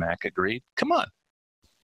idea, Mac agreed. Come on.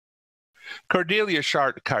 Cordelia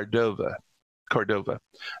Shart Cordova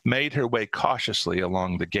made her way cautiously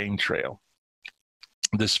along the game trail.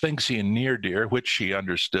 The Sphinxian near-deer, which she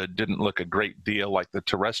understood didn't look a great deal like the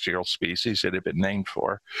terrestrial species it had been named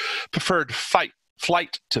for, preferred flight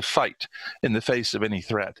to fight in the face of any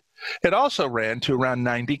threat. It also ran to around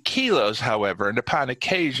 90 kilos, however, and upon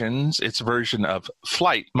occasions, its version of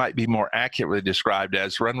flight might be more accurately described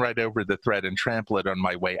as run right over the threat and trample it on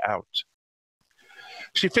my way out.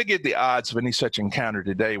 She figured the odds of any such encounter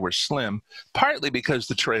today were slim, partly because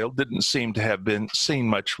the trail didn't seem to have been seen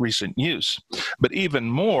much recent use, but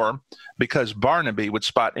even more because Barnaby would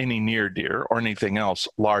spot any near deer or anything else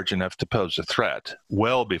large enough to pose a threat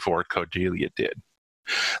well before Cordelia did.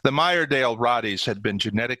 The Myerdale Rotties had been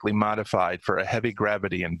genetically modified for a heavy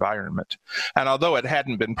gravity environment, and although it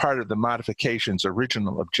hadn't been part of the modification's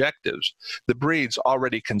original objectives, the breed's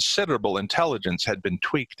already considerable intelligence had been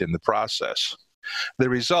tweaked in the process. The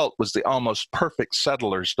result was the almost perfect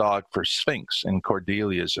settler's dog for Sphinx, in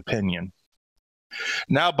Cordelia's opinion.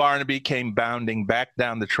 Now Barnaby came bounding back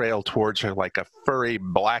down the trail towards her like a furry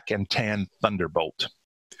black and tan thunderbolt.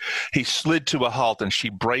 He slid to a halt, and she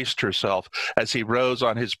braced herself as he rose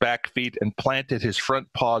on his back feet and planted his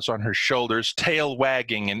front paws on her shoulders, tail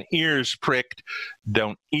wagging and ears pricked.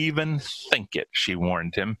 Don't even think it, she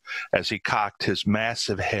warned him, as he cocked his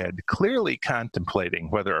massive head, clearly contemplating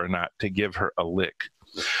whether or not to give her a lick.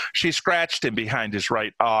 She scratched him behind his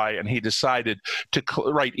right eye, and he decided to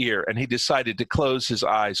right ear, and he decided to close his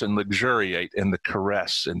eyes and luxuriate in the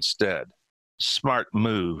caress instead. Smart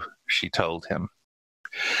move, she told him.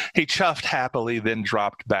 He chuffed happily, then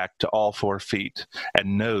dropped back to all 4 feet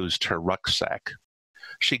and nosed her rucksack.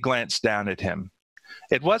 She glanced down at him.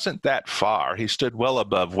 It wasn't that far. He stood well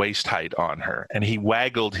above waist height on her, and he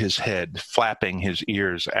waggled his head, flapping his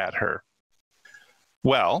ears at her.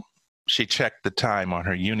 Well, she checked the time on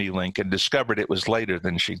her Unilink and discovered it was later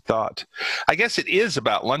than she'd thought. I guess it is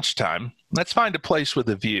about lunchtime. Let's find a place with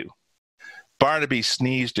a view. Barnaby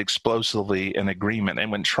sneezed explosively in agreement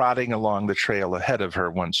and went trotting along the trail ahead of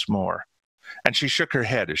her once more, and she shook her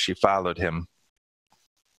head as she followed him.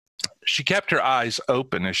 She kept her eyes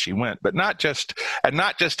open as she went, but not just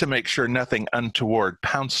to make sure nothing untoward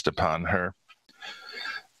pounced upon her.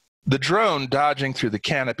 The drone dodging through the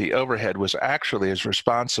canopy overhead was actually as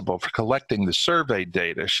responsible for collecting the survey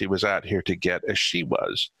data she was out here to get as she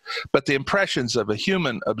was, but the impressions of a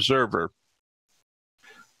human observer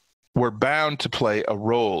were bound to play a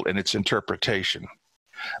role in its interpretation.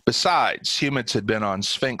 Besides, humans had been on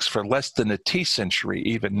Sphinx for less than a T-century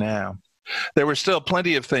even now. There were still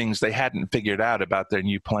plenty of things they hadn't figured out about their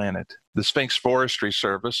new planet. The Sphinx Forestry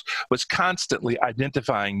Service was constantly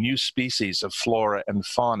identifying new species of flora and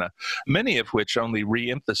fauna, many of which only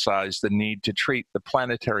re-emphasized the need to treat the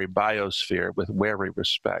planetary biosphere with wary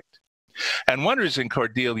respect. And one reason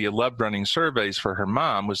Cordelia loved running surveys for her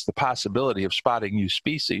mom was the possibility of spotting new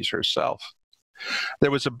species herself.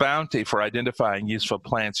 There was a bounty for identifying useful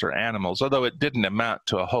plants or animals, although it didn't amount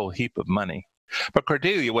to a whole heap of money. But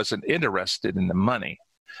Cordelia wasn't interested in the money.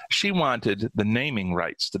 She wanted the naming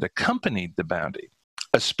rights that accompanied the bounty.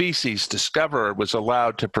 A species discoverer was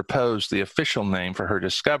allowed to propose the official name for her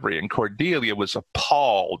discovery, and Cordelia was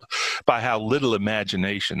appalled by how little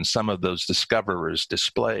imagination some of those discoverers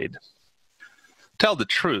displayed. Tell the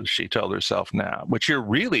truth, she told herself now. What you're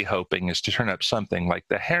really hoping is to turn up something like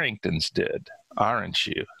the Harringtons did, aren't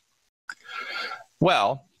you?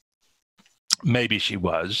 Well, maybe she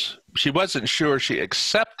was. She wasn't sure she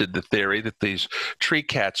accepted the theory that these tree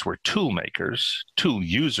cats were tool makers, tool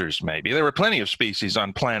users maybe. There were plenty of species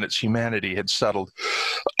on planets humanity had settled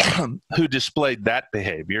who displayed that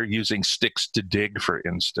behavior, using sticks to dig, for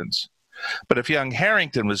instance. But if young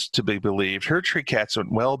Harrington was to be believed, her tree cats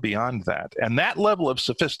went well beyond that, and that level of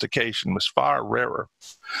sophistication was far rarer.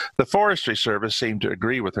 The Forestry Service seemed to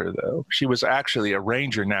agree with her, though. She was actually a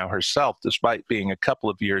ranger now herself, despite being a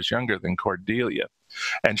couple of years younger than Cordelia,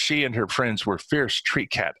 and she and her friends were fierce tree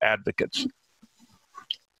cat advocates.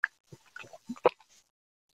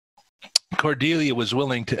 Cordelia was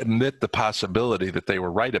willing to admit the possibility that they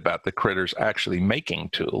were right about the critters actually making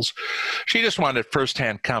tools. She just wanted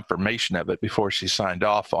firsthand confirmation of it before she signed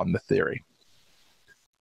off on the theory.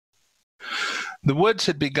 The woods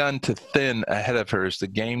had begun to thin ahead of her as the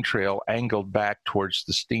game trail angled back towards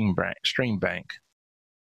the stream bank.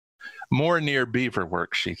 More near beaver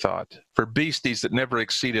work, she thought. For beasties that never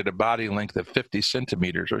exceeded a body length of 50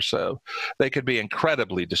 centimeters or so, they could be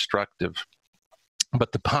incredibly destructive.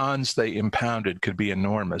 But the ponds they impounded could be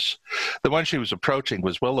enormous. The one she was approaching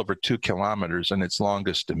was well over 2 kilometers in its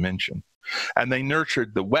longest dimension, and they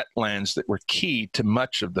nurtured the wetlands that were key to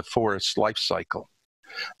much of the forest's life cycle.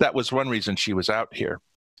 That was one reason she was out here.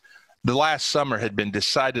 The last summer had been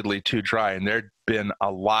decidedly too dry, and there'd been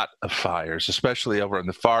a lot of fires, especially over on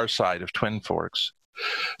the far side of Twin Forks.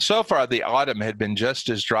 So far, the autumn had been just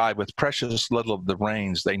as dry, with precious little of the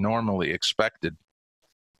rains they normally expected.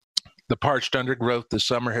 The parched undergrowth the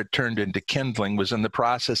summer had turned into kindling was in the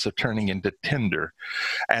process of turning into tinder,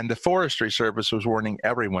 and the Forestry Service was warning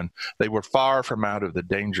everyone they were far from out of the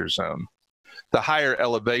danger zone. The higher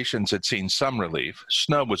elevations had seen some relief.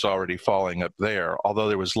 Snow was already falling up there, although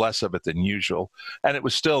there was less of it than usual, and it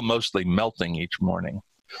was still mostly melting each morning.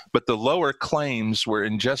 But the lower claims were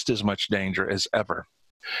in just as much danger as ever.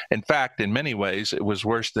 In fact, in many ways, it was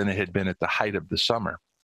worse than it had been at the height of the summer.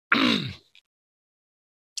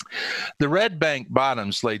 The Red Bank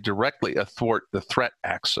bottoms lay directly athwart the threat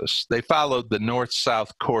axis. They followed the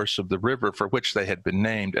north-south course of the river for which they had been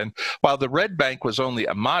named, and while the Red Bank was only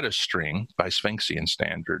a modest stream by Sphinxian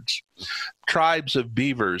standards, tribes of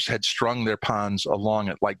beavers had strung their ponds along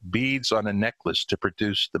it like beads on a necklace to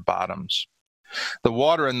produce the bottoms. The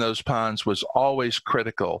water in those ponds was always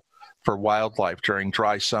critical for wildlife during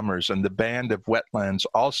dry summers, and the band of wetlands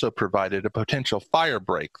also provided a potential fire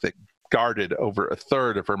break that guarded over a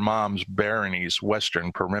third of her mom's barony's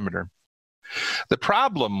western perimeter. The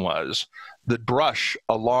problem was the brush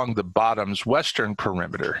along the bottom's western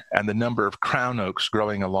perimeter and the number of crown oaks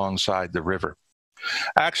growing alongside the river.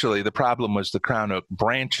 Actually, the problem was the crown oak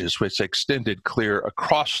branches which extended clear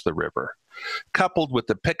across the river. Coupled with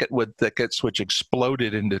the picketwood thickets which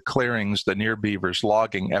exploded into clearings the near beavers'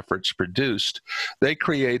 logging efforts produced, they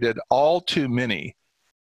created all too many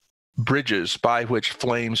bridges by which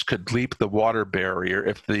flames could leap the water barrier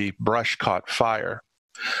if the brush caught fire.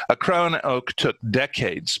 A crown oak took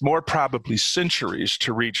decades, more probably centuries,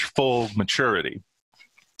 to reach full maturity.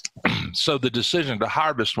 So the decision to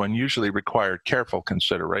harvest one usually required careful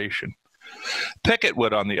consideration.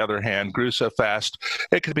 Picketwood, on the other hand, grew so fast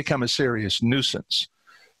it could become a serious nuisance.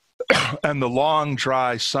 And the long,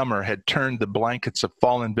 dry summer had turned the blankets of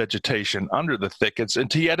fallen vegetation under the thickets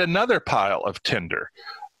into yet another pile of tinder,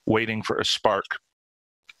 waiting for a spark.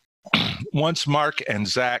 Once Mark and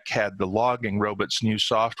Zach had the logging robot's new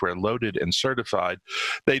software loaded and certified,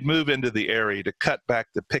 they'd move into the area to cut back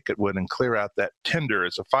the picket wood and clear out that tinder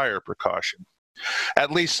as a fire precaution.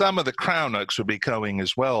 At least some of the crown oaks would be going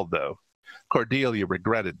as well, though. Cordelia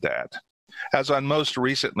regretted that. As on most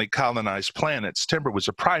recently colonized planets, timber was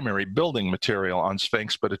a primary building material on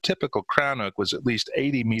Sphinx, but a typical crown oak was at least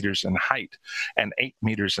 80 meters in height and 8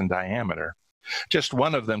 meters in diameter. Just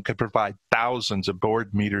one of them could provide thousands of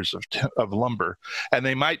board meters of lumber, and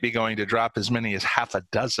they might be going to drop as many as half a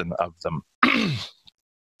dozen of them.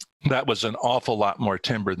 That was an awful lot more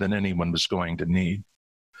timber than anyone was going to need.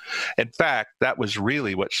 In fact, that was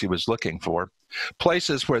really what she was looking for.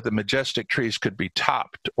 Places where the majestic trees could be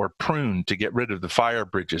topped or pruned to get rid of the fire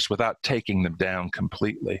bridges without taking them down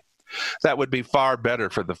completely. That would be far better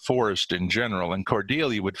for the forest in general, and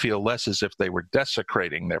Cordelia would feel less as if they were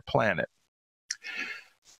desecrating their planet.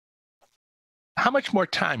 How much more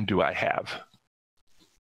time do I have?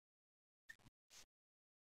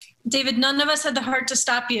 David, none of us had the heart to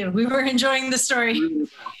stop you. We were enjoying the story.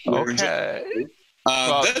 Okay.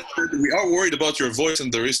 We are worried about your voice,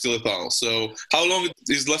 and there is still a tunnel. So how long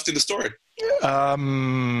is left in the story?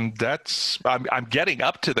 I'm getting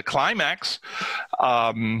up to the climax.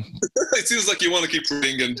 It seems like you want to keep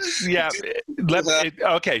reading. And yeah.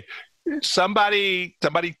 Okay. Somebody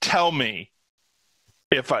tell me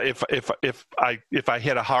if I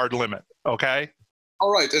hit a hard limit. Okay.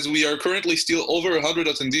 All right, as we are currently still over 100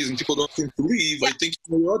 attendees and people don't seem to leave, I think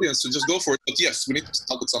the audience should just go for it. But yes, we need to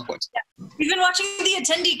stop at some point. Yeah. We've been watching the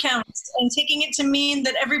attendee counts and taking it to mean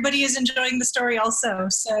that everybody is enjoying the story also.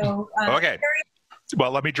 So okay. Well,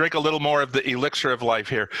 let me drink a little more of the elixir of life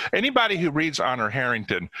here. Anybody who reads Honor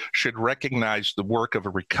Harrington should recognize the work of a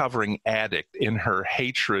recovering addict in her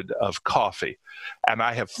hatred of coffee. And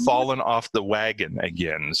I have fallen off the wagon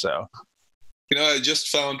again, so... You know, I just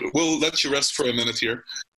found, we'll let you rest for a minute here.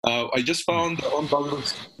 I just found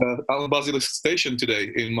Alan Basilisk Station today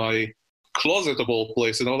in my closet of all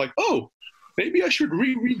places. And I was like, oh, maybe I should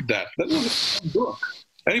reread that. That was a fun book.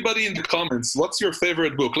 Anybody in the comments, what's your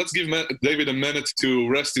favorite book? Let's give David a minute to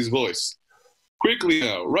rest his voice. Quickly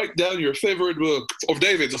now, write down your favorite book. Of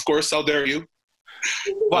David's, of course, how dare you?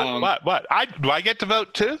 What? Do I get to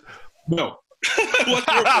vote too? No.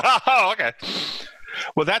 Oh, okay.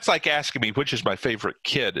 Well, that's like asking me which is my favorite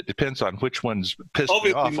kid. It depends on which one's pissed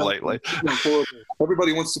me off lately.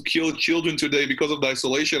 Everybody wants to kill children today because of the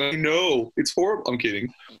isolation. I know. It's horrible. I'm kidding.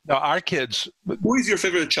 No, our kids... Who is your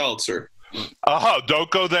favorite child, sir? Oh, don't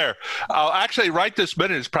go there. Actually, right this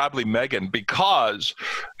minute is probably Megan, because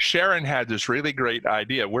Sharon had this really great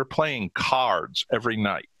idea. We're playing cards every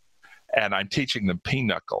night, and I'm teaching them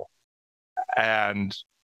pinochle. And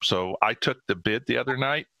so I took the bid the other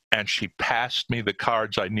night, and she passed me the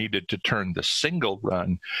cards I needed to turn the single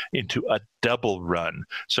run into a double run.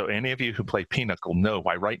 So any of you who play pinochle know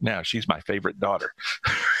why right now she's my favorite daughter.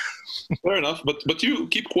 Fair enough, but you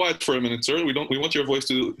keep quiet for a minute, sir. We want your voice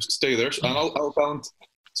to stay there, and I'll count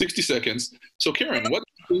 60 seconds. So Karen, what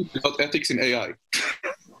do you think about ethics in AI?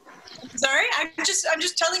 Sorry, I'm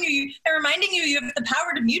just telling you and reminding you have the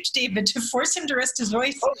power to mute David to force him to rest his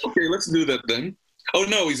voice. Oh, okay, let's do that then. Oh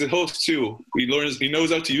no, he's a host too. He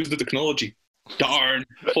knows how to use the technology. Darn,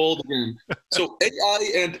 fold again. So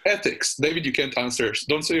AI and ethics. David, you can't answer.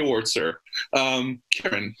 Don't say a word, sir.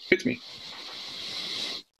 Karen, hit me.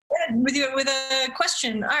 With a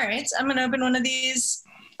question. All right, I'm going to open one of these.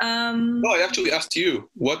 No, I actually asked you.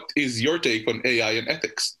 What is your take on AI and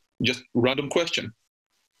ethics? Just random question.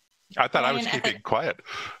 I thought I was keeping quiet.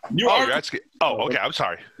 You're asking. Oh, okay. I'm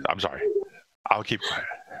sorry. I'll keep quiet.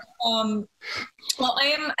 Well, I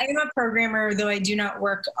am a programmer, though I do not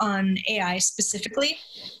work on AI specifically.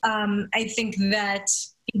 I think that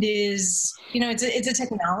it is, it's a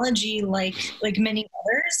technology like many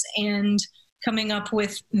others, and coming up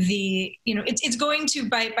with the, it's going to,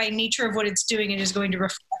 by nature of what it's doing, it is going to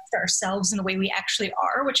reflect ourselves in the way we actually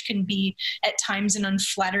are, which can be at times an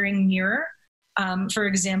unflattering mirror. For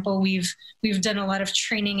example, we've done a lot of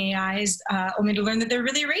training AIs only to learn that they're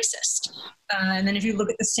really racist. And then if you look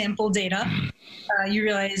at the sample data, you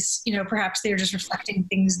realize, perhaps they're just reflecting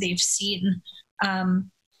things they've seen. I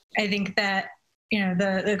think that,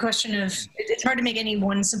 the question of, it's hard to make any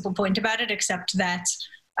one simple point about it, except that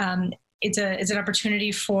it's an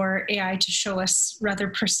opportunity for AI to show us rather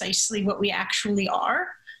precisely what we actually are.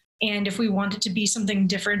 And if we want it to be something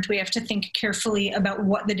different, we have to think carefully about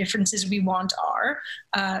what the differences we want are.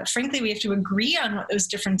 Frankly, we have to agree on what those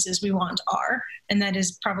differences we want are, and that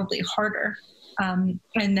is probably harder. And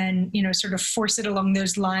then, sort of force it along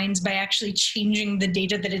those lines by actually changing the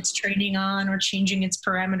data that it's training on or changing its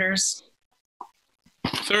parameters.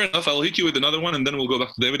 Fair enough. I'll hit you with another one, and then we'll go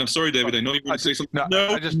back to David. I'm sorry, David. I know you want to say something.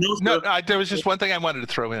 There was just one thing I wanted to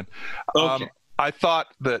throw in. Okay. I thought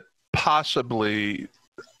that possibly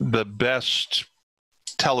the best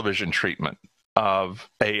television treatment of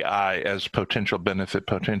AI as potential benefit,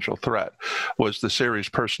 potential threat was the series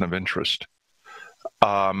Person of Interest.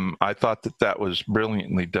 I thought that was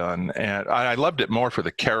brilliantly done, and I loved it more for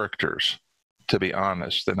the characters, to be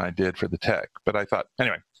honest, than I did for the tech. But I thought,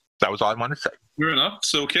 anyway, that was all I wanted to say. Fair enough.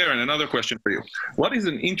 So, Karen, another question for you. What is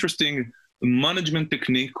an interesting management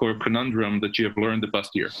technique or conundrum that you have learned the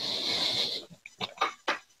past year?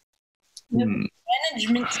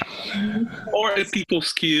 Management. Or a people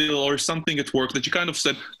skill or something at work that you kind of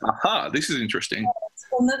said, aha, this is interesting.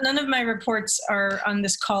 Well, none of my reports are on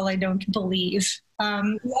this call, I don't believe.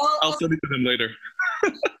 I'll send it to them later.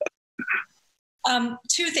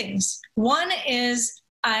 Two things. One is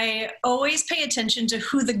I always pay attention to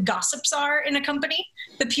who the gossips are in a company,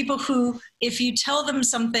 the people who, if you tell them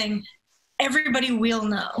something, everybody will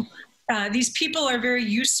know. These people are very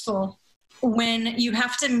useful when you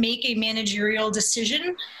have to make a managerial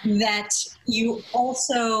decision that you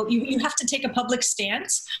also, you have to take a public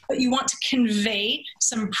stance, but you want to convey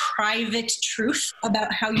some private truth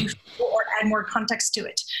about how you feel or add more context to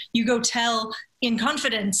it. You go tell in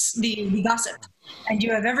confidence the gossip, and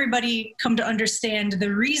you have everybody come to understand the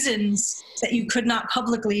reasons that you could not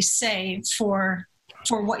publicly say for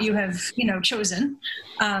what you have, chosen.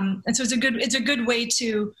 And so it's a good way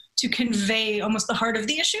to convey almost the heart of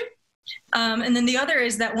the issue. And then the other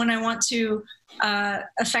is that when I want to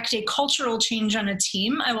affect a cultural change on a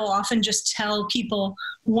team, I will often just tell people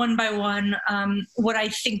one by one what I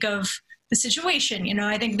think of the situation.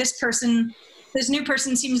 I think this new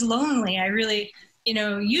person seems lonely. I really,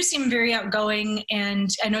 you seem very outgoing, and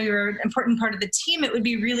I know you're an important part of the team. It would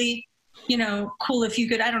be really, cool if you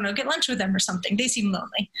could, I don't know, get lunch with them or something. They seem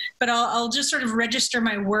lonely. But I'll just sort of register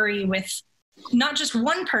my worry with not just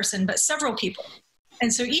one person, but several people.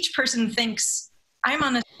 And so each person thinks, I'm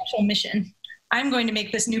on a special mission. I'm going to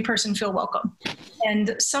make this new person feel welcome.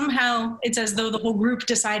 And somehow it's as though the whole group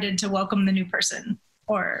decided to welcome the new person,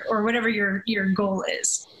 or whatever your goal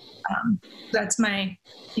is. That's my,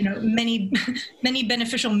 many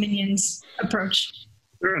beneficial minions approach.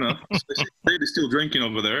 Fair enough. David is still drinking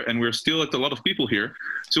over there, and we're still at a lot of people here.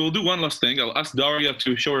 So we'll do one last thing. I'll ask Daria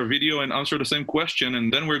to show her video and answer the same question,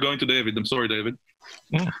 and then we're going to David. I'm sorry, David.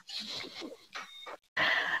 Yeah.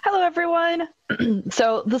 Hello, everyone.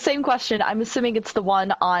 So the same question, I'm assuming it's the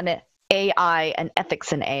one on AI and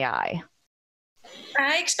ethics in AI.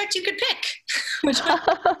 I expect you could pick. Which one?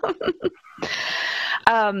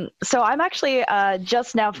 So I'm actually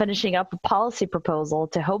just now finishing up a policy proposal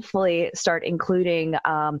to hopefully start including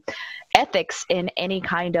ethics in any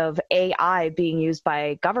kind of AI being used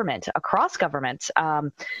by government, across government.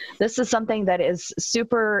 This is something that is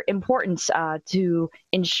super important to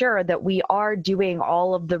ensure that we are doing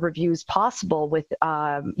all of the reviews possible with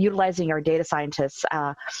utilizing our data scientists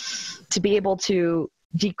to be able to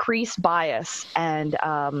decrease bias and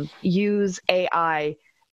use AI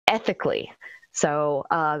ethically. So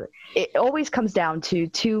it always comes down to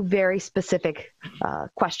two very specific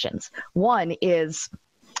questions. One is,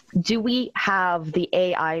 do we have the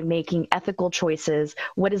AI making ethical choices?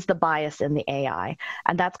 What is the bias in the AI?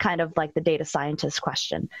 And that's kind of like the data scientist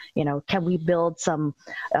question. Can we build some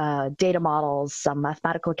data models, some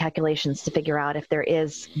mathematical calculations to figure out if there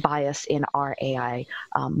is bias in our AI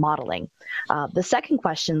modeling? The second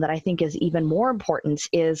question that I think is even more important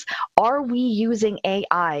is, are we using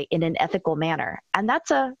AI in an ethical manner? And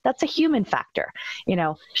that's a human factor.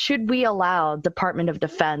 Should we allow Department of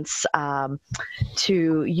Defense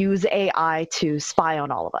to use AI to spy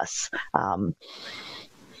on all of us?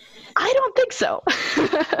 I don't think so,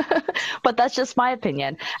 but that's just my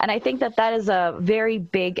opinion. And I think that is a very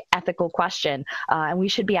big ethical question, and we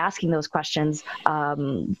should be asking those questions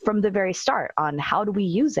from the very start on how do we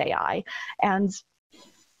use AI, and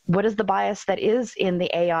what is the bias that is in the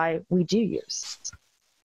AI we do use.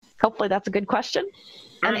 Hopefully that's a good question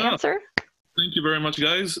and answer. Thank you very much,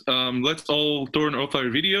 guys. Let's all turn off our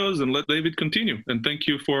videos and let David continue. And thank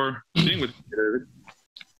you for being with me,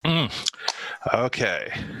 David.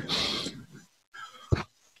 Okay.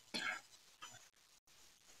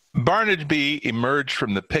 Barnaby emerged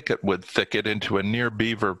from the picket wood thicket into a near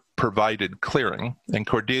beaver-provided clearing, and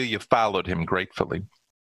Cordelia followed him gratefully.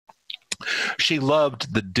 She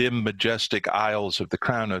loved the dim, majestic aisles of the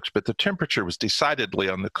Crown Oaks, but the temperature was decidedly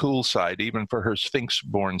on the cool side, even for her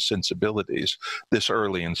Sphinx-born sensibilities, this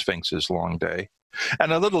early in Sphinx's long day,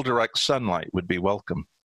 and a little direct sunlight would be welcome.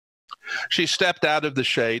 She stepped out of the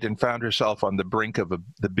shade and found herself on the brink of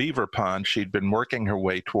the beaver pond she'd been working her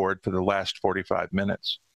way toward for the last 45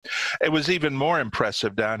 minutes. It was even more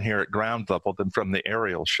impressive down here at ground level than from the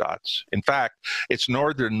aerial shots. In fact, its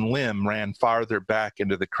northern limb ran farther back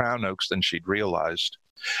into the crown oaks than she'd realized.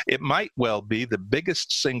 It might well be the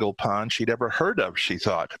biggest single pond she'd ever heard of, she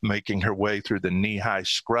thought, making her way through the knee-high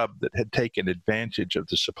scrub that had taken advantage of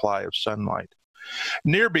the supply of sunlight.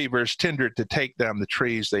 Near beavers tended to take down the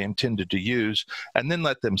trees they intended to use and then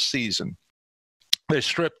let them season. They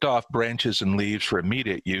stripped off branches and leaves for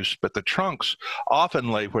immediate use, but the trunks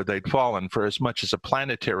often lay where they'd fallen for as much as a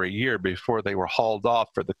planetary year before they were hauled off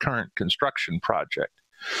for the current construction project.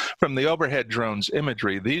 From the overhead drone's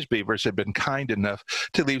imagery, these beavers had been kind enough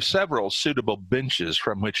to leave several suitable benches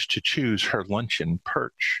from which to choose her luncheon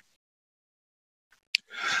perch.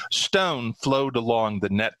 Stone flowed along the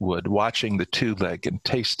netwood, watching the two-leg and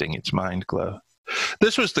tasting its mind glow.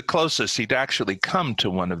 This was the closest he'd actually come to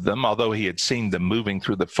one of them, although he had seen them moving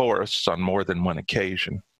through the forests on more than one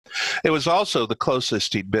occasion. It was also the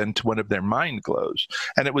closest he'd been to one of their mind glows,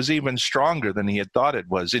 and it was even stronger than he had thought it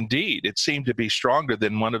was. Indeed, it seemed to be stronger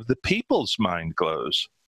than one of the people's mind glows.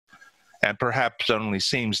 And perhaps only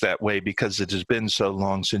seems that way because it has been so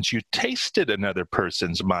long since you tasted another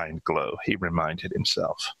person's mind glow, he reminded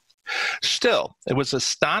himself. Still, it was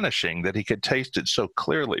astonishing that he could taste it so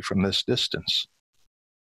clearly from this distance.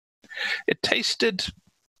 It tasted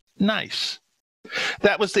nice.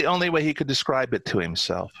 That was the only way he could describe it to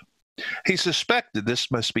himself. He suspected this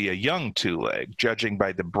must be a young two-leg, judging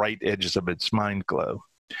by the bright edges of its mind glow.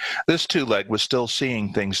 This two-leg was still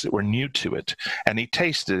seeing things that were new to it, and he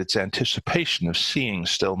tasted its anticipation of seeing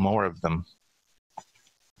still more of them.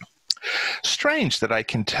 Strange that I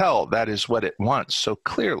can tell that is what it wants so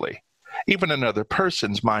clearly. Even another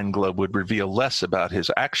person's mind glow would reveal less about his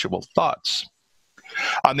actual thoughts.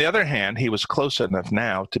 On the other hand, he was close enough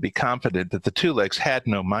now to be confident that the two legs had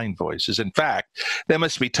no mind voices. In fact, they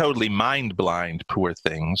must be totally mind blind, poor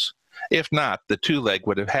things. If not, the two leg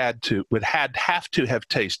would have to have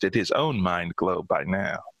tasted his own mind glow by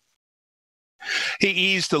now. He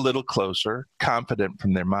eased a little closer, confident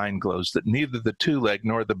from their mind glows that neither the two-leg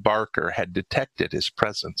nor the barker had detected his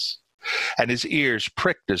presence, and his ears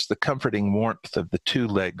pricked as the comforting warmth of the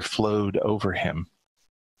two-leg flowed over him.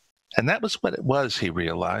 And that was what it was, he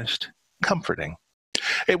realized, comforting.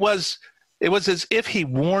 It was as if he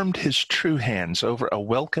warmed his true hands over a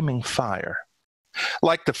welcoming fire.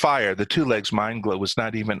 Like the fire, the two-leg's mind glow was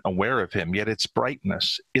not even aware of him, yet its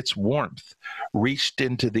brightness, its warmth, reached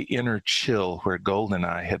into the inner chill where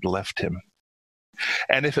Goldeneye had left him.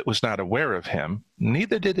 And if it was not aware of him,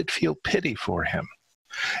 neither did it feel pity for him.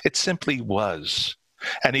 It simply was,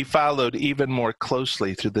 and he followed even more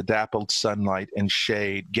closely through the dappled sunlight and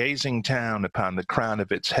shade, gazing down upon the crown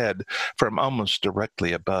of its head from almost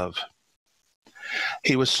directly above.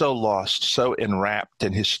 He was so lost, so enwrapped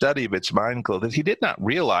in his study of its mind glow that he did not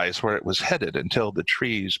realize where it was headed until the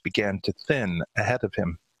trees began to thin ahead of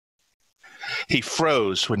him. He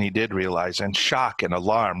froze when he did realize, and shock and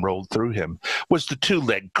alarm rolled through him. Was the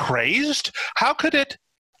two-leg crazed? How could it?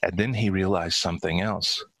 And then he realized something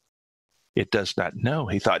else. It does not know,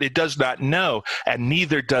 he thought. It does not know, and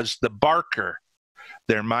neither does the barker.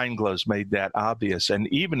 Their mind glows made that obvious, and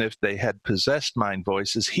even if they had possessed mind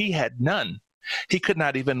voices, he had none. He could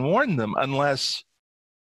not even warn them unless...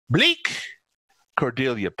 Bleak!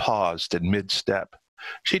 Cordelia paused in mid-step.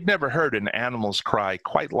 She'd never heard an animal's cry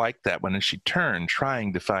quite like that when she turned,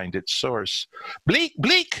 trying to find its source. Bleak!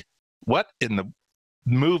 Bleak! What in the...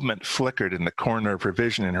 Movement flickered in the corner of her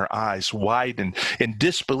vision, and her eyes widened in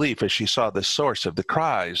disbelief as she saw the source of the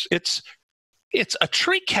cries. It's a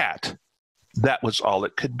tree cat! That was all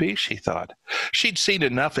it could be, she thought. She'd seen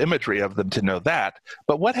enough imagery of them to know that,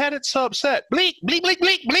 but what had it so upset? Bleak, bleak, bleak,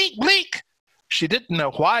 bleak, bleak, bleak! She didn't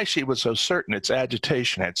know why she was so certain its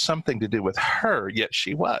agitation had something to do with her, yet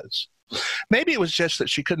she was. Maybe it was just that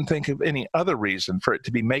she couldn't think of any other reason for it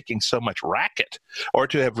to be making so much racket, or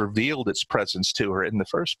to have revealed its presence to her in the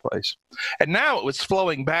first place. And now it was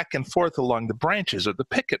flowing back and forth along the branches of the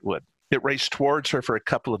picket wood. It raced towards her for a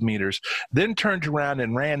couple of meters, then turned around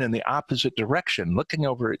and ran in the opposite direction, looking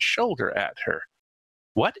over its shoulder at her.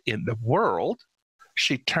 What in the world?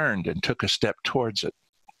 She turned and took a step towards it.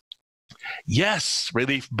 Yes,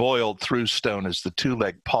 relief boiled through Stone as the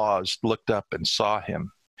two-leg paused, looked up, and saw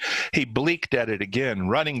him. He blinked at it again,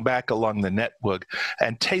 running back along the netwood,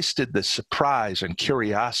 and tasted the surprise and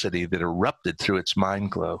curiosity that erupted through its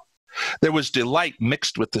mind glow. There was delight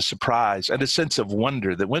mixed with the surprise and a sense of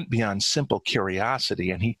wonder that went beyond simple curiosity,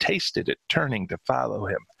 and he tasted it, turning to follow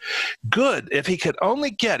him. Good! If he could only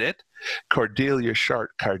get it, Cordelia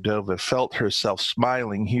Sharp-Cardova felt herself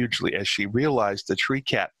smiling hugely as she realized the tree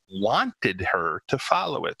cat wanted her to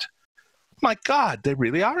follow it. My God, they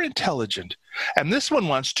really are intelligent. And this one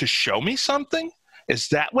wants to show me something? Is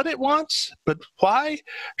that what it wants? But why?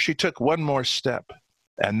 She took one more step,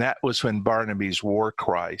 and that was when Barnaby's war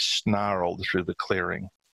cry snarled through the clearing.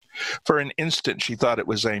 For an instant, she thought it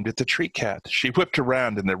was aimed at the tree cat. She whipped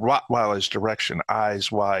around in the Rottweiler's direction,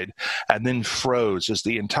 eyes wide, and then froze as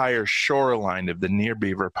the entire shoreline of the Near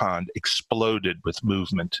Beaver Pond exploded with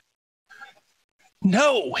movement.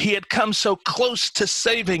 No, he had come so close to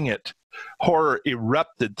saving it. Horror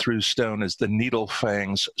erupted through Stone as the needle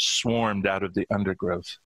fangs swarmed out of the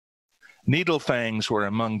undergrowth. Needle fangs were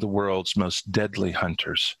among the world's most deadly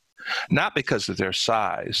hunters. Not because of their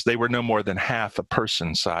size, they were no more than half a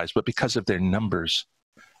person's size, but because of their numbers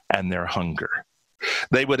and their hunger.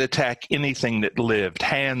 They would attack anything that lived,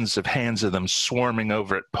 hands of them swarming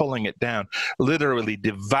over it, pulling it down, literally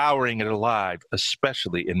devouring it alive,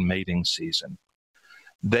 especially in mating season.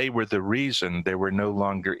 They were the reason there were no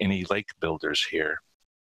longer any lake builders here.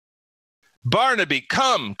 "Barnaby,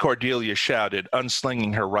 come!" Cordelia shouted,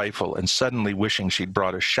 unslinging her rifle and suddenly wishing she'd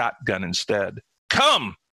brought a shotgun instead.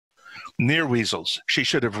 "Come!" Near weasels, she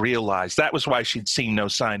should have realized. That was why she'd seen no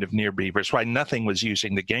sign of near beavers, why nothing was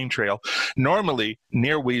using the game trail. Normally,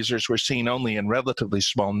 near weasels were seen only in relatively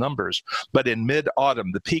small numbers, but in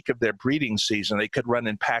mid-autumn, the peak of their breeding season, they could run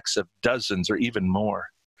in packs of dozens or even more.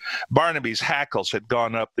 Barnaby's hackles had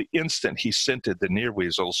gone up the instant he scented the near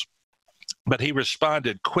weasels, but he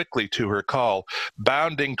responded quickly to her call,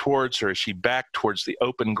 bounding towards her as she backed towards the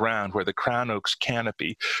open ground where the crown oak's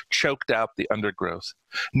canopy choked out the undergrowth.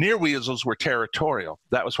 Near weasels were territorial.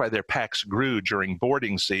 That was why their packs grew during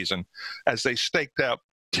boarding season, as they staked out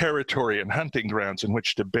territory and hunting grounds in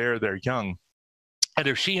which to bear their young. And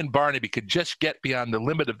if she and Barnaby could just get beyond the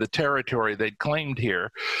limit of the territory they'd claimed here,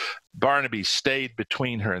 Barnaby stayed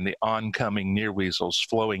between her and the oncoming near weasels,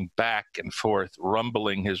 flowing back and forth,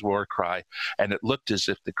 rumbling his war cry, and it looked as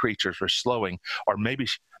if the creatures were slowing. Or maybe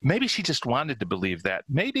she just wanted to believe that.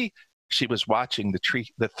 Maybe she was watching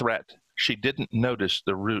the threat. She didn't notice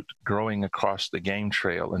the root growing across the game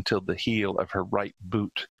trail until the heel of her right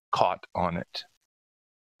boot caught on it.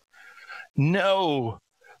 No!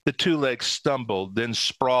 The two-legs stumbled, then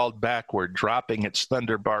sprawled backward, dropping its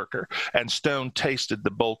thunderbarker, and Stone tasted the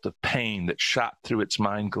bolt of pain that shot through its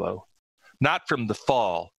mind glow. Not from the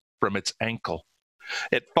fall, from its ankle.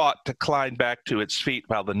 It fought to climb back to its feet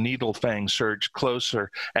while the needle fang surged closer,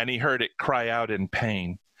 and he heard it cry out in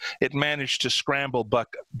pain. It managed to scramble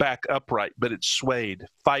back upright, but it swayed,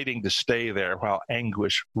 fighting to stay there while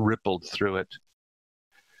anguish rippled through it.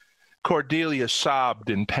 Cordelia sobbed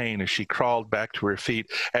in pain as she crawled back to her feet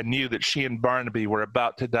and knew that she and Barnaby were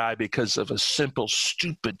about to die because of a simple,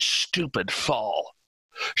 stupid fall.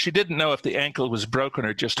 She didn't know if the ankle was broken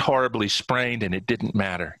or just horribly sprained, and it didn't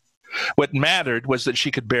matter. What mattered was that she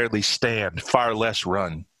could barely stand, far less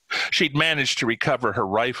run. She'd managed to recover her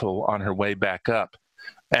rifle on her way back up,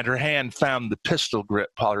 and her hand found the pistol grip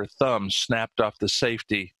while her thumb snapped off the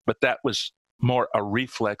safety, but that was more a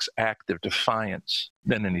reflex act of defiance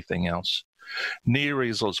than anything else. Near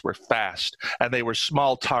weasels were fast, and they were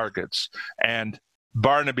small targets, and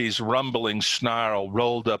Barnaby's rumbling snarl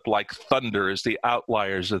rolled up like thunder as the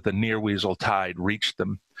outliers of the near weasel tide reached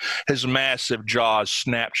them. His massive jaws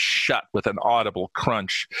snapped shut with an audible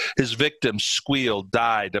crunch. His victim squealed,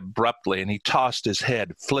 died abruptly, and he tossed his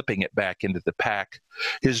head, flipping it back into the pack.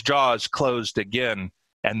 His jaws closed again,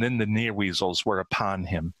 and then the near weasels were upon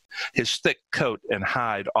him. His thick coat and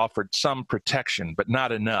hide offered some protection, but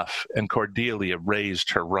not enough, and Cordelia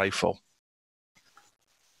raised her rifle.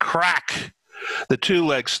 Crack! The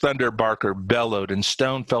two-legs thunderbarker bellowed, and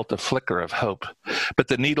Stone felt a flicker of hope. But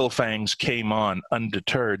the needle fangs came on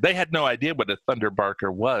undeterred. They had no idea what a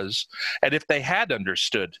thunderbarker was, and if they had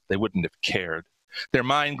understood, they wouldn't have cared. Their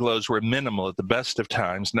mind glows were minimal at the best of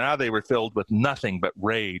times. Now they were filled with nothing but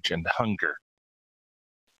rage and hunger.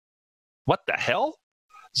 What the hell?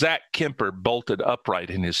 Zach Kemper bolted upright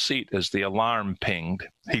in his seat as the alarm pinged.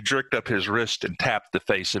 He jerked up his wrist and tapped the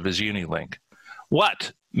face of his Unilink.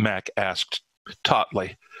 What? Mac asked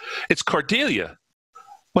tautly. It's Cordelia.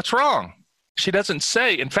 What's wrong? She doesn't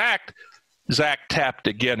say. In fact, Zach tapped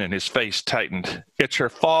again and his face tightened. It's her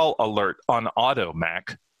fall alert on auto,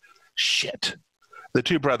 Mac. Shit. The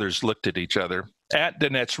two brothers looked at each other. Aunt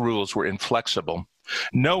Danette's rules were inflexible.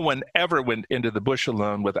 No one ever went into the bush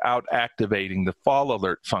alone without activating the fall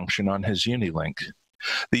alert function on his Unilink.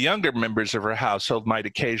 The younger members of her household might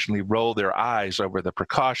occasionally roll their eyes over the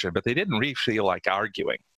precaution, but they didn't really feel like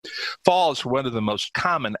arguing. Falls were one of the most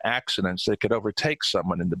common accidents that could overtake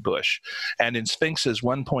someone in the bush. And in Sphinx's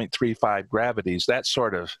 1.35 gravities, that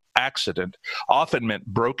sort of accident often meant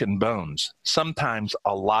broken bones, sometimes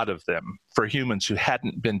a lot of them, for humans who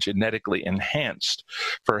hadn't been genetically enhanced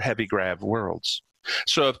for heavy grav worlds.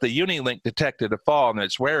 So if the Unilink detected a fall and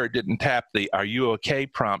its wearer didn't tap the "Are you okay?"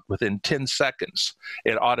 prompt within 10 seconds,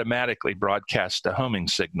 it automatically broadcast a homing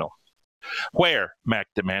signal. "Where?" Mac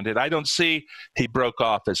demanded. "I don't see." He broke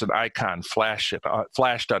off as an icon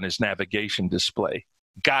flashed on his navigation display.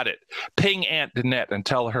 "Got it. Ping Aunt Danette and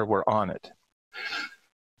tell her we're on it."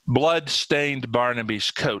 Blood stained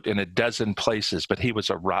Barnaby's coat in a dozen places, but he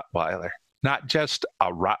was a Rottweiler. Not just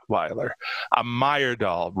a Rottweiler, a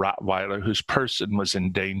Myrdal Rottweiler whose person was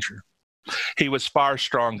in danger. He was far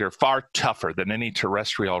stronger, far tougher than any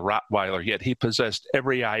terrestrial Rottweiler, yet he possessed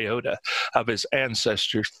every iota of his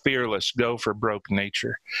ancestors' fearless go-for-broke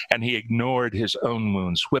nature, and he ignored his own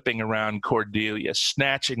wounds, whipping around Cordelia,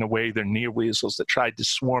 snatching away their near weasels that tried to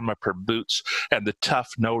swarm up her boots and the tough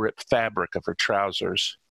no-rip fabric of her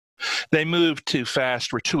trousers. They moved too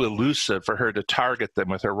fast, were too elusive for her to target them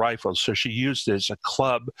with her rifle, so she used it as a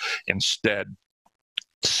club instead.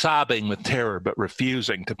 Sobbing with terror but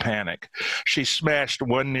refusing to panic, she smashed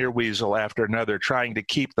one near weasel after another, trying to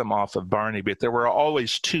keep them off of Barney, but there were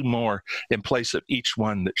always two more in place of each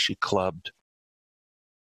one that she clubbed.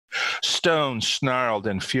 Stone snarled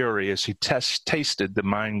in fury as he tasted the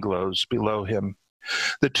mind glows below him.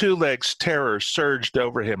 The two-legs' terror surged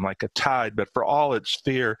over him like a tide, but for all its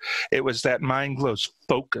fear, it was that mind glow's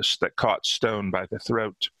focus that caught Stone by the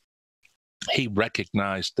throat. He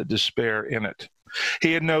recognized the despair in it.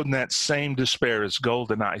 He had known that same despair as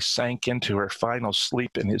Goldeneye sank into her final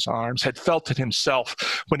sleep in his arms, had felt it himself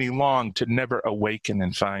when he longed to never awaken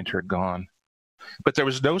and find her gone. But there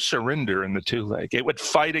was no surrender in the two-leg. It would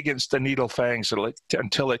fight against the needle fangs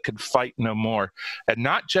until it could fight no more, and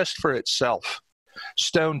not just for itself.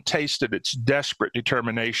 Stone tasted its desperate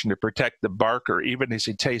determination to protect the Barker, even as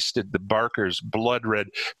he tasted the Barker's blood-red,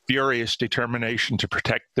 furious determination to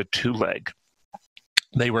protect the two-leg.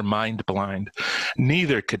 They were mind-blind.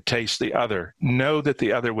 Neither could taste the other, know that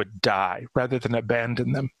the other would die rather than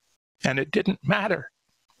abandon them. And it didn't matter,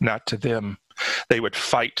 not to them. They would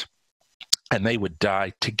fight, and they would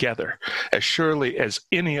die together, as surely as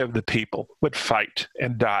any of the people would fight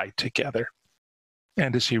and die together.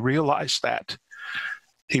 And as he realized that,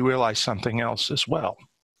 he realized something else as well.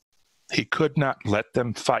 He could not let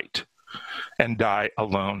them fight and die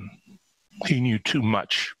alone. He knew too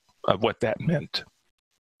much of what that meant.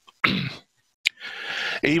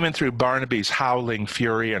 Even through Barnaby's howling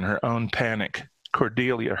fury and her own panic,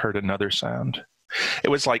 Cordelia heard another sound. It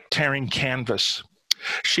was like tearing canvas.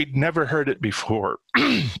 She'd never heard it before.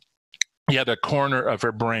 Yet a corner of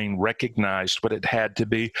her brain recognized what it had to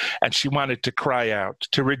be, and she wanted to cry out,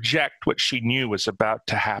 to reject what she knew was about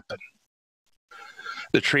to happen.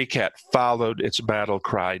 The tree cat followed its battle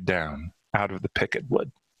cry down out of the picket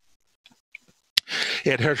wood.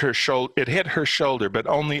 It hit her shoulder, but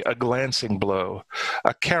only a glancing blow,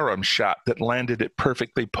 a carom shot that landed it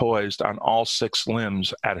perfectly poised on all 6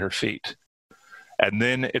 limbs at her feet. And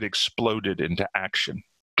then it exploded into action.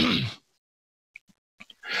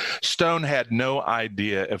 Stone had no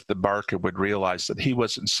idea if the Barker would realize that he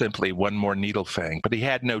wasn't simply one more needle fang, but he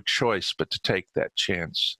had no choice but to take that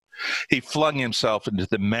chance. He flung himself into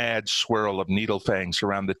the mad swirl of needle fangs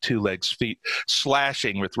around the two-legs' feet,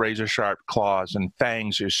 slashing with razor-sharp claws and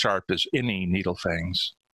fangs as sharp as any needle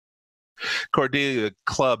fangs. Cordelia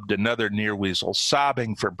clubbed another near weasel,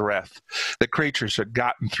 sobbing for breath. The creatures had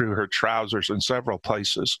gotten through her trousers in several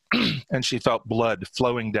places, and she felt blood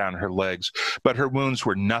flowing down her legs, but her wounds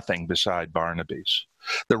were nothing beside Barnaby's.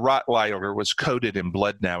 The Rottweiler was coated in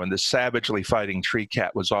blood now, and the savagely fighting tree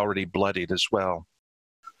cat was already bloodied as well.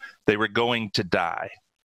 They were going to die.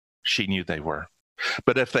 She knew they were.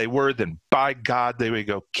 But if they were, then by God, they would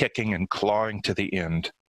go kicking and clawing to the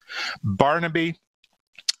end. Barnaby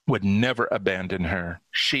would never abandon her.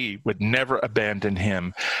 She would never abandon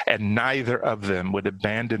him, and neither of them would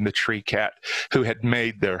abandon the tree cat who had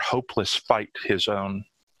made their hopeless fight his own.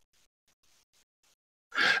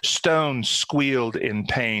 Stone squealed in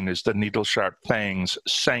pain as the needle-sharp fangs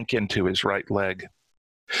sank into his right leg.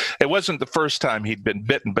 It wasn't the first time he'd been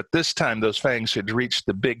bitten, but this time those fangs had reached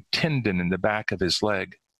the big tendon in the back of his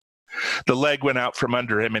leg. The leg went out from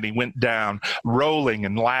under him, and he went down, rolling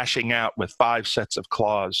and lashing out with 5 sets of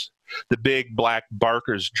claws. The big black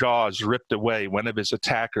Barker's jaws ripped away one of his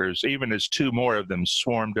attackers, even as 2 more of them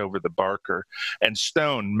swarmed over the Barker, and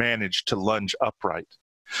Stone managed to lunge upright.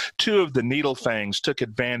 Two of the needle fangs took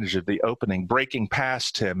advantage of the opening, breaking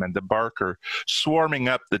past him and the barker, swarming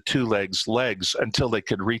up the two legs' legs until they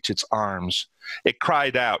could reach its arms. It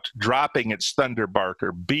cried out, dropping its thunder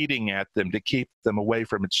barker, beating at them to keep them away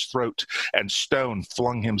from its throat, and Stone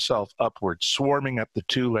flung himself upward, swarming up the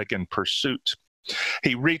two-leg in pursuit.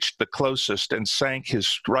 He reached the closest and sank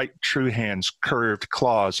his right true hand's curved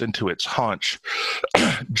claws into its haunch,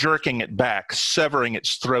 jerking it back, severing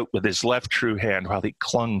its throat with his left true hand while he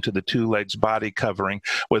clung to the two legs' body covering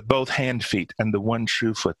with both hand feet and the one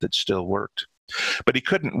true foot that still worked. But he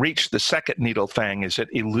couldn't reach the second needle fang as it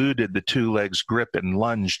eluded the two legs' grip and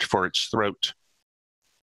lunged for its throat.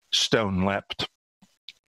 Stone leapt.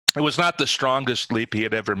 It was not the strongest leap he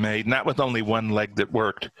had ever made, not with only one leg that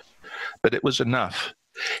worked, but it was enough.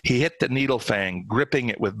 He hit the needle fang, gripping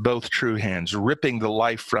it with both true hands, ripping the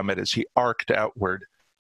life from it as he arced outward.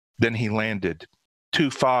 Then he landed,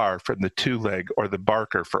 too far from the two-leg or the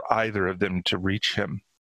barker for either of them to reach him.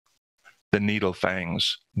 The needle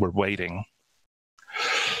fangs were waiting.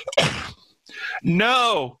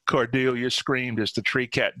 "No!" Cordelia screamed as the tree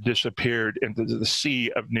cat disappeared into the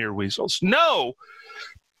sea of near weasels. "No!"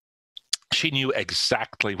 She knew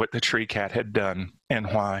exactly what the tree cat had done and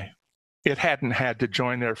why. It hadn't had to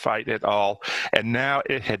join their fight at all, and now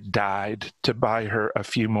it had died to buy her a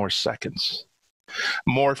few more seconds.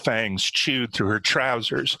 More fangs chewed through her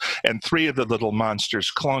trousers, and three of the little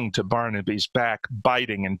monsters clung to Barnaby's back,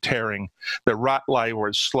 biting and tearing. The Rottweiler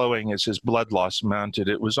was slowing as his blood loss mounted.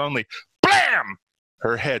 It was only blam!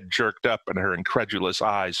 Her head jerked up and her incredulous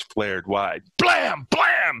eyes flared wide. Blam!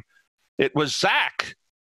 Blam! It was Zach!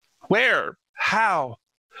 Where? How?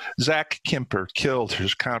 Zach Kemper killed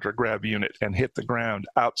his counter-grav unit and hit the ground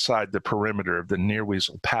outside the perimeter of the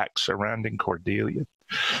near-weasel pack surrounding Cordelia.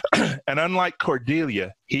 And unlike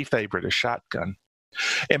Cordelia, he favored a shotgun.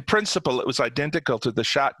 In principle, it was identical to the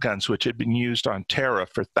shotguns which had been used on Terra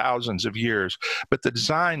for thousands of years, but the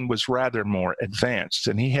design was rather more advanced,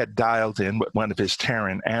 and he had dialed in what one of his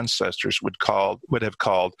Terran ancestors would have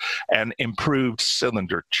called an improved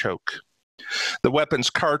cylinder choke. The weapon's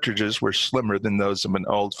cartridges were slimmer than those of an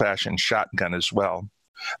old-fashioned shotgun as well.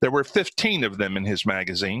 There were 15 of them in his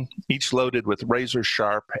magazine, each loaded with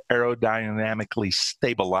razor-sharp, aerodynamically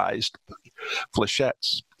stabilized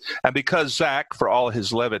flechettes. And because Zach, for all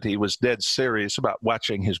his levity, was dead serious about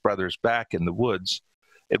watching his brother's back in the woods,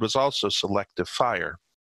 it was also selective fire.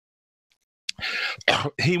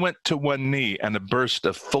 He went to one knee, and a burst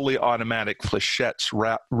of fully automatic flechettes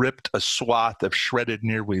ripped a swath of shredded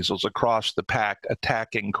near-weasels across the pack,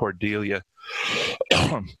 attacking Cordelia.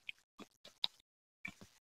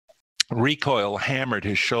 Recoil hammered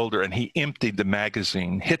his shoulder, and he emptied the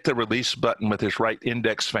magazine, hit the release button with his right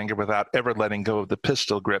index finger without ever letting go of the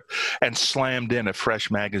pistol grip, and slammed in a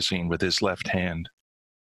fresh magazine with his left hand.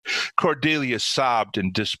 Cordelia sobbed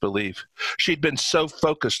in disbelief. She'd been so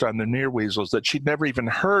focused on the near-weasels that she'd never even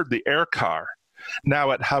heard the air car. Now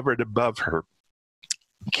it hovered above her,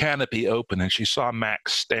 canopy open, and she saw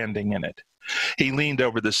Max standing in it. He leaned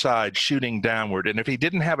over the side, shooting downward, and if he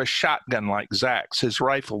didn't have a shotgun like Zach's, his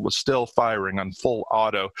rifle was still firing on full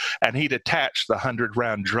auto, and he'd attached the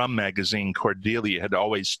 100-round drum magazine Cordelia had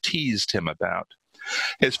always teased him about.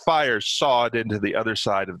 His fire sawed into the other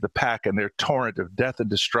side of the pack, and their torrent of death and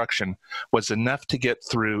destruction was enough to get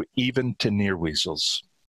through even to near-weasels.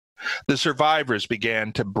 The survivors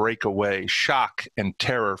began to break away, shock and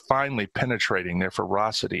terror finally penetrating their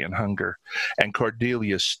ferocity and hunger, and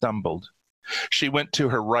Cordelia stumbled. She went to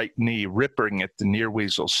her right knee, ripping at the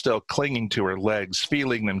near-weasels, still clinging to her legs,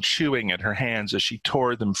 feeling them chewing at her hands as she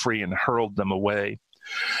tore them free and hurled them away.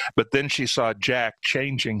 But then she saw Jack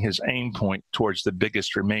changing his aim point towards the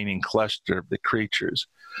biggest remaining cluster of the creatures.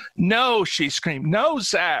 "No!" she screamed. "No,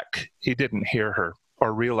 Zach!" He didn't hear her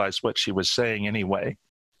or realize what she was saying anyway.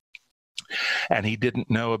 And he didn't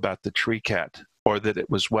know about the tree cat or that it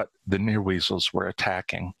was what the near-weasels were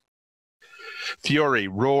attacking. Fury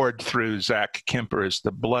roared through Zach Kemper as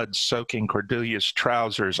the blood soaking Cordelia's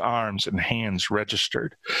trousers, arms, and hands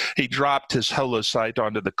registered. He dropped his holosight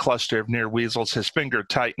onto the cluster of near-weasels. His finger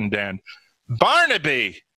tightened and,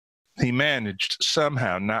 "Barnaby!" He managed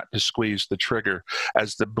somehow not to squeeze the trigger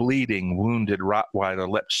as the bleeding, wounded Rottweiler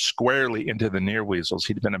leapt squarely into the near-weasels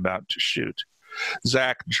he'd been about to shoot.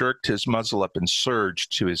 Zach jerked his muzzle up and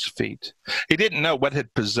surged to his feet. He didn't know what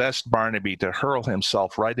had possessed Barnaby to hurl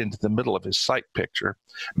himself right into the middle of his sight picture.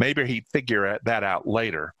 Maybe he'd figure that out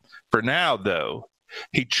later. For now, though,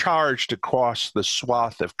 he charged across the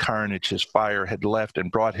swath of carnage his fire had left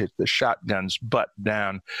and brought the shotgun's butt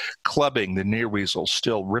down, clubbing the near-weasel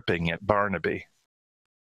still ripping at Barnaby.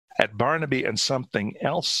 At Barnaby and something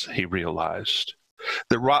else, he realized.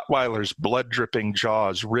 The Rottweiler's blood-dripping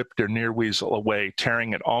jaws ripped her near weasel away,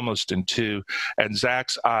 tearing it almost in two, and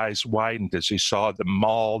Zach's eyes widened as he saw the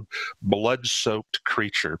mauled, blood-soaked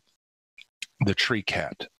creature, the tree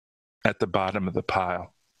cat, at the bottom of the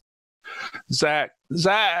pile. Zach,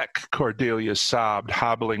 Zach, Cordelia sobbed,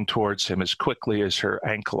 hobbling towards him as quickly as her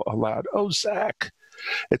ankle allowed. Oh, Zach.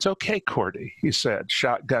 It's okay, Cordy, he said,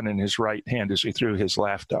 shotgun in his right hand as he threw his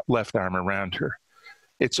left arm around her.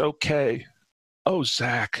 It's okay. Oh,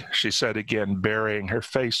 Zach, she said again, burying her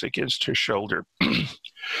face against her shoulder.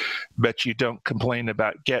 Bet you don't complain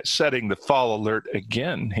about setting the fall alert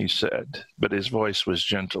again, he said, but his voice was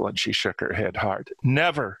gentle and she shook her head hard.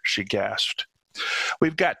 Never, she gasped.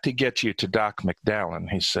 We've got to get you to Doc McDowell,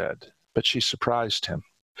 he said, but she surprised him.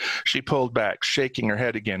 She pulled back, shaking her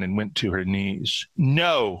head again, and went to her knees.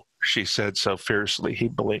 No, she said so fiercely he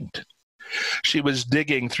blinked. She was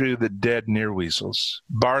digging through the dead nearweasels.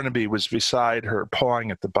 Barnaby was beside her,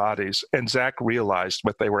 pawing at the bodies, and Zach realized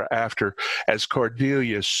what they were after as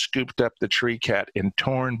Cordelia scooped up the tree cat in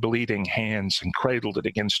torn, bleeding hands and cradled it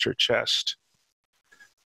against her chest.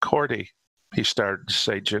 Cordy, he started to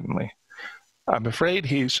say gently, I'm afraid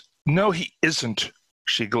he's... No, he isn't,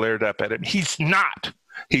 she glared up at him. He's not.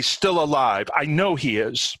 He's still alive. I know he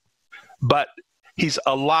is. But he's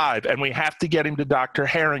alive, and we have to get him to Dr.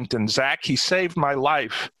 Harrington. Zach, he saved my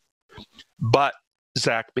life. But,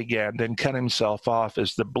 Zach began, then cut himself off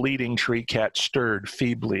as the bleeding tree cat stirred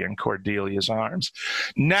feebly in Cordelia's arms.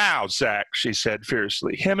 Now, Zach, she said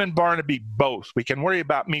fiercely, him and Barnaby both. We can worry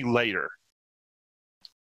about me later.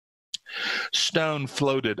 Stone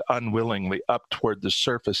floated unwillingly up toward the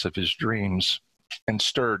surface of his dreams and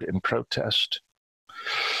stirred in protest.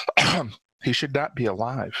 He should not be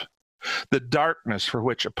alive. The darkness for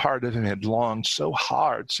which a part of him had longed so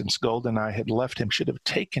hard since Goldeneye had left him should have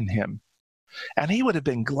taken him, and he would have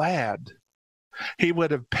been glad. He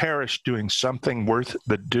would have perished doing something worth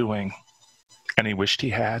the doing, and he wished he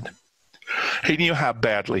had. He knew how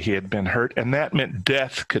badly he had been hurt, and that meant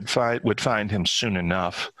death would find him soon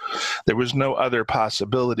enough. There was no other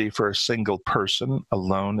possibility for a single person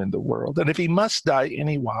alone in the world. And if he must die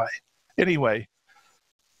anyway,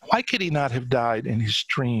 why could he not have died in his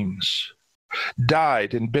dreams?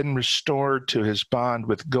 Died and been restored to his bond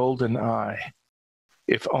with Goldeneye,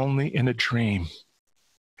 if only in a dream.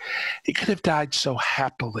 He could have died so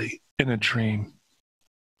happily in a dream.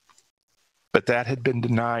 But that had been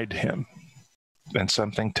denied him, and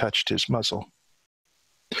something touched his muzzle.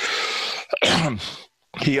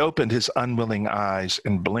 He opened his unwilling eyes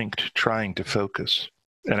and blinked, trying to focus.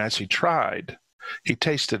 And as he tried, he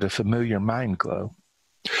tasted a familiar mind glow.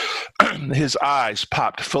 His eyes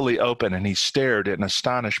popped fully open, and he stared in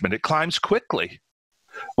astonishment. It climbs quickly.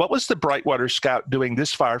 What was the Brightwater Scout doing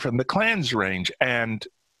this far from the clan's range? And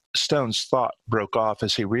Stone's thought broke off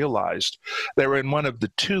as he realized they were in one of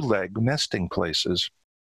the two-leg nesting places.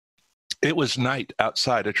 It was night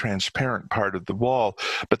outside a transparent part of the wall,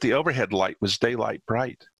 but the overhead light was daylight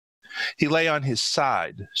bright. He lay on his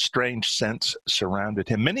side. Strange scents surrounded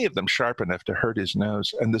him, many of them sharp enough to hurt his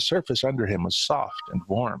nose, and the surface under him was soft and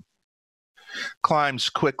warm. Climbs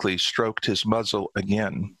quickly stroked his muzzle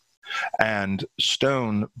again, and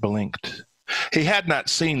Stone blinked. He had not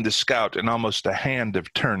seen the scout in almost a hand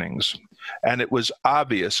of turnings, and it was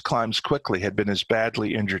obvious Climbs quickly had been as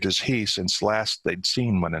badly injured as he since last they'd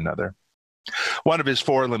seen one another. One of his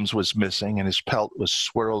forelimbs was missing, and his pelt was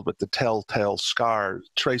swirled with the telltale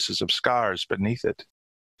traces of scars beneath it.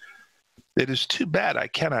 It is too bad I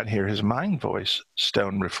cannot hear his mind voice,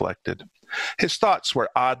 Stone reflected. His thoughts were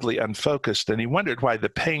oddly unfocused, and he wondered why the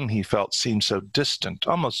pain he felt seemed so distant,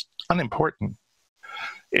 almost unimportant.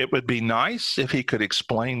 It would be nice if he could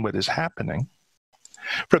explain what is happening.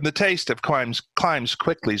 From the taste of Climbs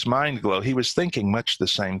Quickly's mind glow, he was thinking much the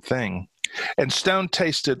same thing. And Stone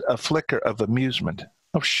tasted a flicker of amusement,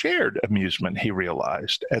 of shared amusement, he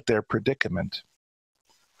realized, at their predicament.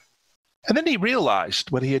 And then he realized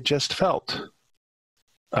what he had just felt.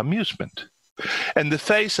 Amusement. In the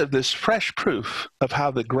face of this fresh proof of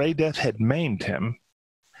how the Grey Death had maimed him,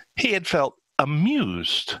 he had felt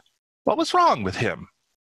amused. What was wrong with him?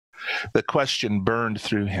 The question burned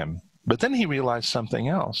through him, but then he realized something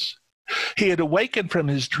else. He had awakened from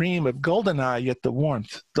his dream of Goldeneye, yet the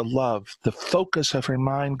warmth, the love, the focus of her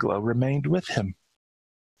mind glow remained with him.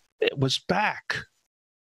 It was back.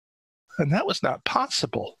 And that was not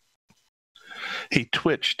possible. He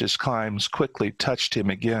twitched as Climbs quickly touched him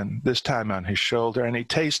again, this time on his shoulder, and he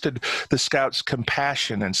tasted the scout's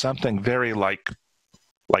compassion and something very like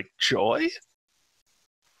joy.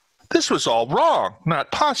 This was all wrong,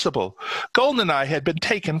 not possible. Goldeneye had been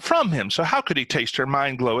taken from him, so how could he taste her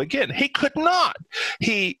mind glow again? He could not.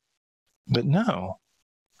 But no,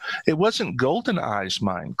 it wasn't Goldeneye's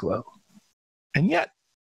mind glow. And yet,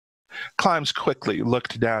 Climbs quickly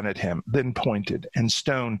looked down at him, then pointed, and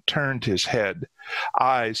Stone turned his head,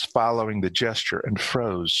 eyes following the gesture, and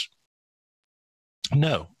froze.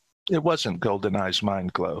 No, it wasn't Goldeneye's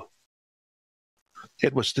mind glow.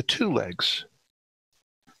 It was the two legs.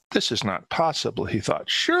 This is not possible, he thought.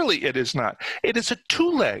 Surely it is not. It is a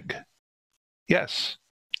two-leg. Yes,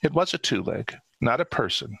 it was a two-leg, not a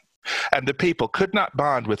person. And the people could not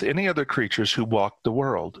bond with any other creatures who walked the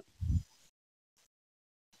world.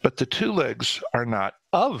 But the two legs are not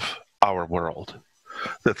of our world,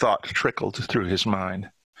 the thought trickled through his mind.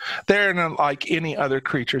 They are not like any other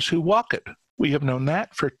creatures who walk it. We have known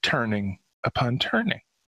that for turning upon turning.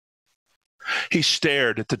 He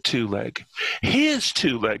stared at the two-leg. His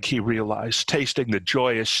two-leg, he realized, tasting the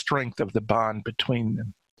joyous strength of the bond between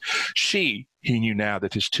them. She, he knew now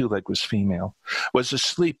that his two-leg was female, was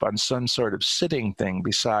asleep on some sort of sitting thing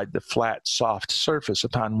beside the flat, soft surface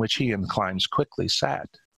upon which he and Climbs quickly sat.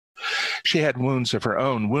 She had wounds of her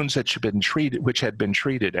own, wounds which had been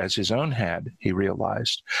treated as his own had, he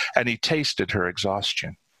realized, and he tasted her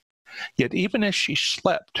exhaustion. Yet even as she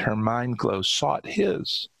slept, her mind glow sought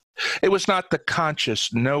his. It was not the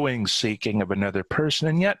conscious, knowing seeking of another person,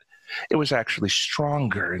 and yet it was actually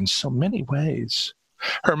stronger in so many ways.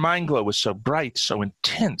 Her mind glow was so bright, so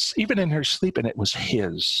intense, even in her sleep, and it was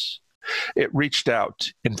his. It reached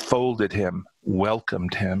out, enfolded him,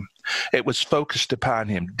 welcomed him. It was focused upon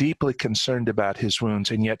him, deeply concerned about his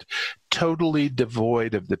wounds, and yet totally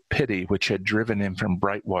devoid of the pity which had driven him from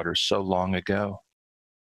Brightwater so long ago.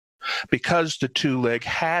 Because the two-leg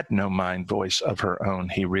had no mind voice of her own,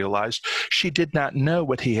 he realized, she did not know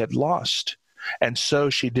what he had lost, and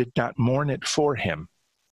so she did not mourn it for him,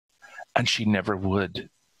 and she never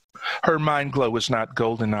would. Her mind glow was not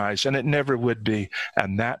Goldeneye's, and it never would be,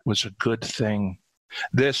 and that was a good thing.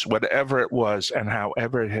 This, whatever it was and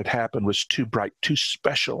however it had happened, was too bright, too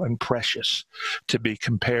special and precious to be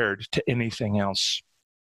compared to anything else.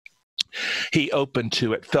 He opened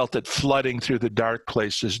to it, felt it flooding through the dark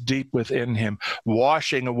places deep within him,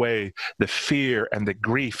 washing away the fear and the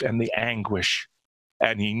grief and the anguish,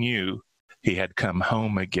 and he knew he had come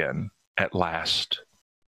home again at last.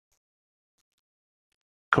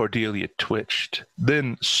 Cordelia twitched,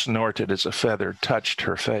 then snorted as a feather touched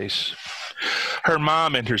her face. Her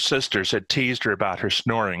mom and her sisters had teased her about her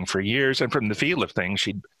snoring for years, and from the feel of things,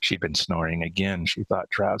 she'd been snoring again, she thought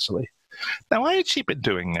drowsily. Now, why had she been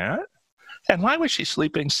doing that? And why was she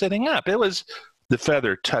sleeping sitting up? The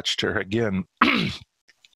feather touched her again.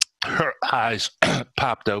 Her eyes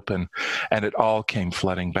popped open, and it all came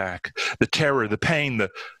flooding back. The terror, the pain,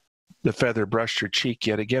 the feather brushed her cheek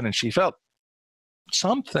yet again, and she felt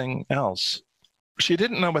something else. She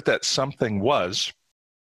didn't know what that something was,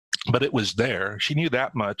 but it was there. She knew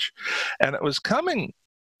that much. And it was coming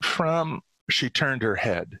from, she turned her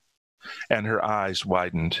head, and her eyes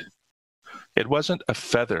widened. It wasn't a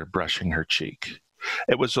feather brushing her cheek.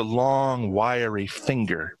 It was a long, wiry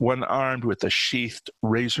finger, one armed with a sheathed,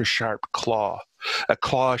 razor-sharp claw, a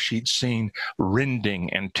claw she'd seen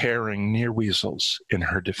rending and tearing near weasels in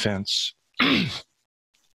her defense.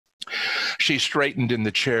 She straightened in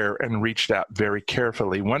the chair and reached out very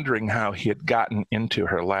carefully, wondering how he had gotten into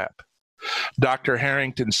her lap. Dr.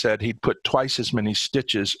 Harrington said he'd put twice as many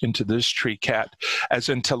stitches into this tree cat as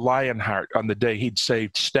into Lionheart on the day he'd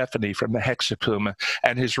saved Stephanie from the hexapuma,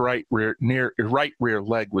 and his right rear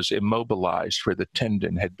leg was immobilized where the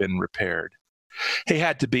tendon had been repaired. He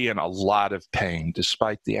had to be in a lot of pain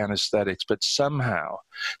despite the anesthetics, but somehow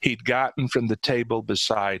he'd gotten from the table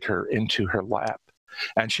beside her into her lap,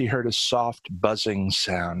 and she heard a soft buzzing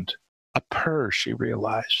sound. A purr, she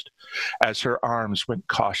realized, as her arms went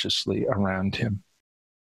cautiously around him.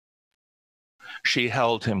 She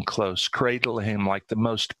held him close, cradling him like the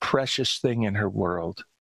most precious thing in her world,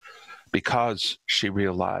 because, she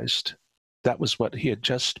realized, that was what he had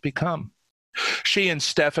just become. She and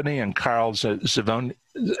Stephanie and Carl Zivonic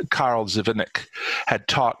had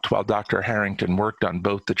talked while Dr. Harrington worked on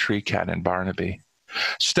both the tree cat and Barnaby.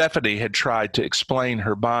 Stephanie had tried to explain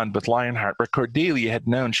her bond with Lionheart, but Cordelia had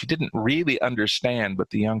known she didn't really understand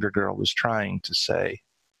what the younger girl was trying to say.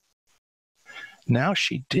 Now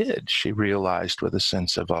she did, she realized with a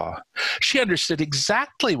sense of awe. She understood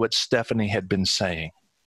exactly what Stephanie had been saying,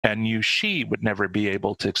 and knew she would never be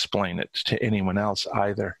able to explain it to anyone else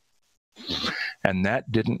either. And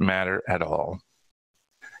that didn't matter at all.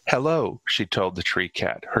 Hello, she told the tree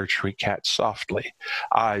cat, her tree cat softly,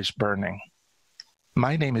 eyes burning.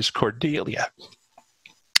 My name is Cordelia.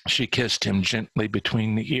 She kissed him gently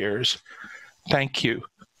between the ears. Thank you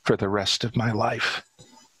for the rest of my life.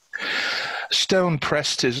 Stone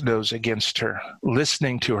pressed his nose against her,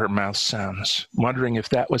 listening to her mouth sounds, wondering if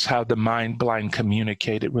that was how the mind-blind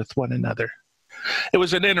communicated with one another. It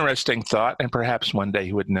was an interesting thought, and perhaps one day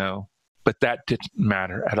he would know, but that didn't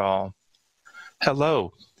matter at all.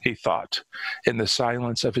 Hello, he thought, in the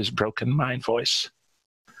silence of his broken mind voice.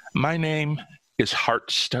 My name is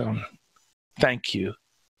Heartstone. Thank you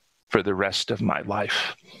for the rest of my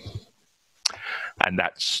life. And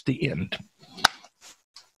that's the end.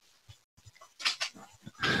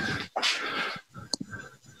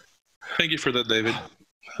 Thank you for that, David.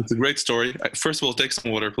 It's a great story. First of all, take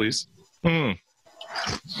some water, please. We'll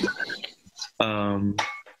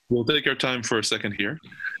take our time for a second here.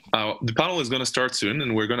 The panel is going to start soon,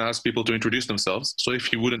 and we're going to ask people to introduce themselves. So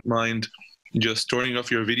if you wouldn't mind just turning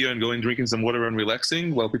off your video and going drinking some water and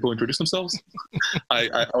relaxing while people introduce themselves,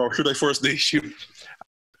 or should I force the issue?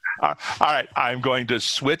 All right, I'm going to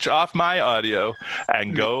switch off my audio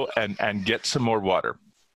and go and get some more water.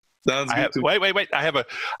 Sounds good. Wait. I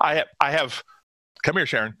have. Come here,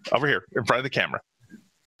 Sharon. Over here, in front of the camera.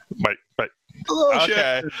 Wait. Hello, okay,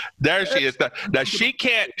 Sharon. There she is. Now she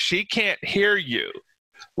can't hear you.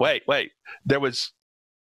 Wait.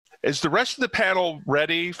 Is the rest of the panel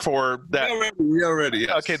ready for that? We are ready.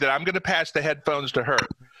 Yes. Okay, then I'm going to pass the headphones to her.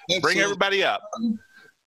 Absolutely. Bring everybody up.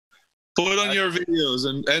 Put on your videos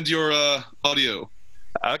and your audio.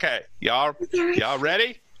 Okay, y'all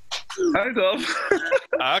ready? Kind of.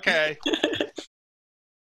 Okay.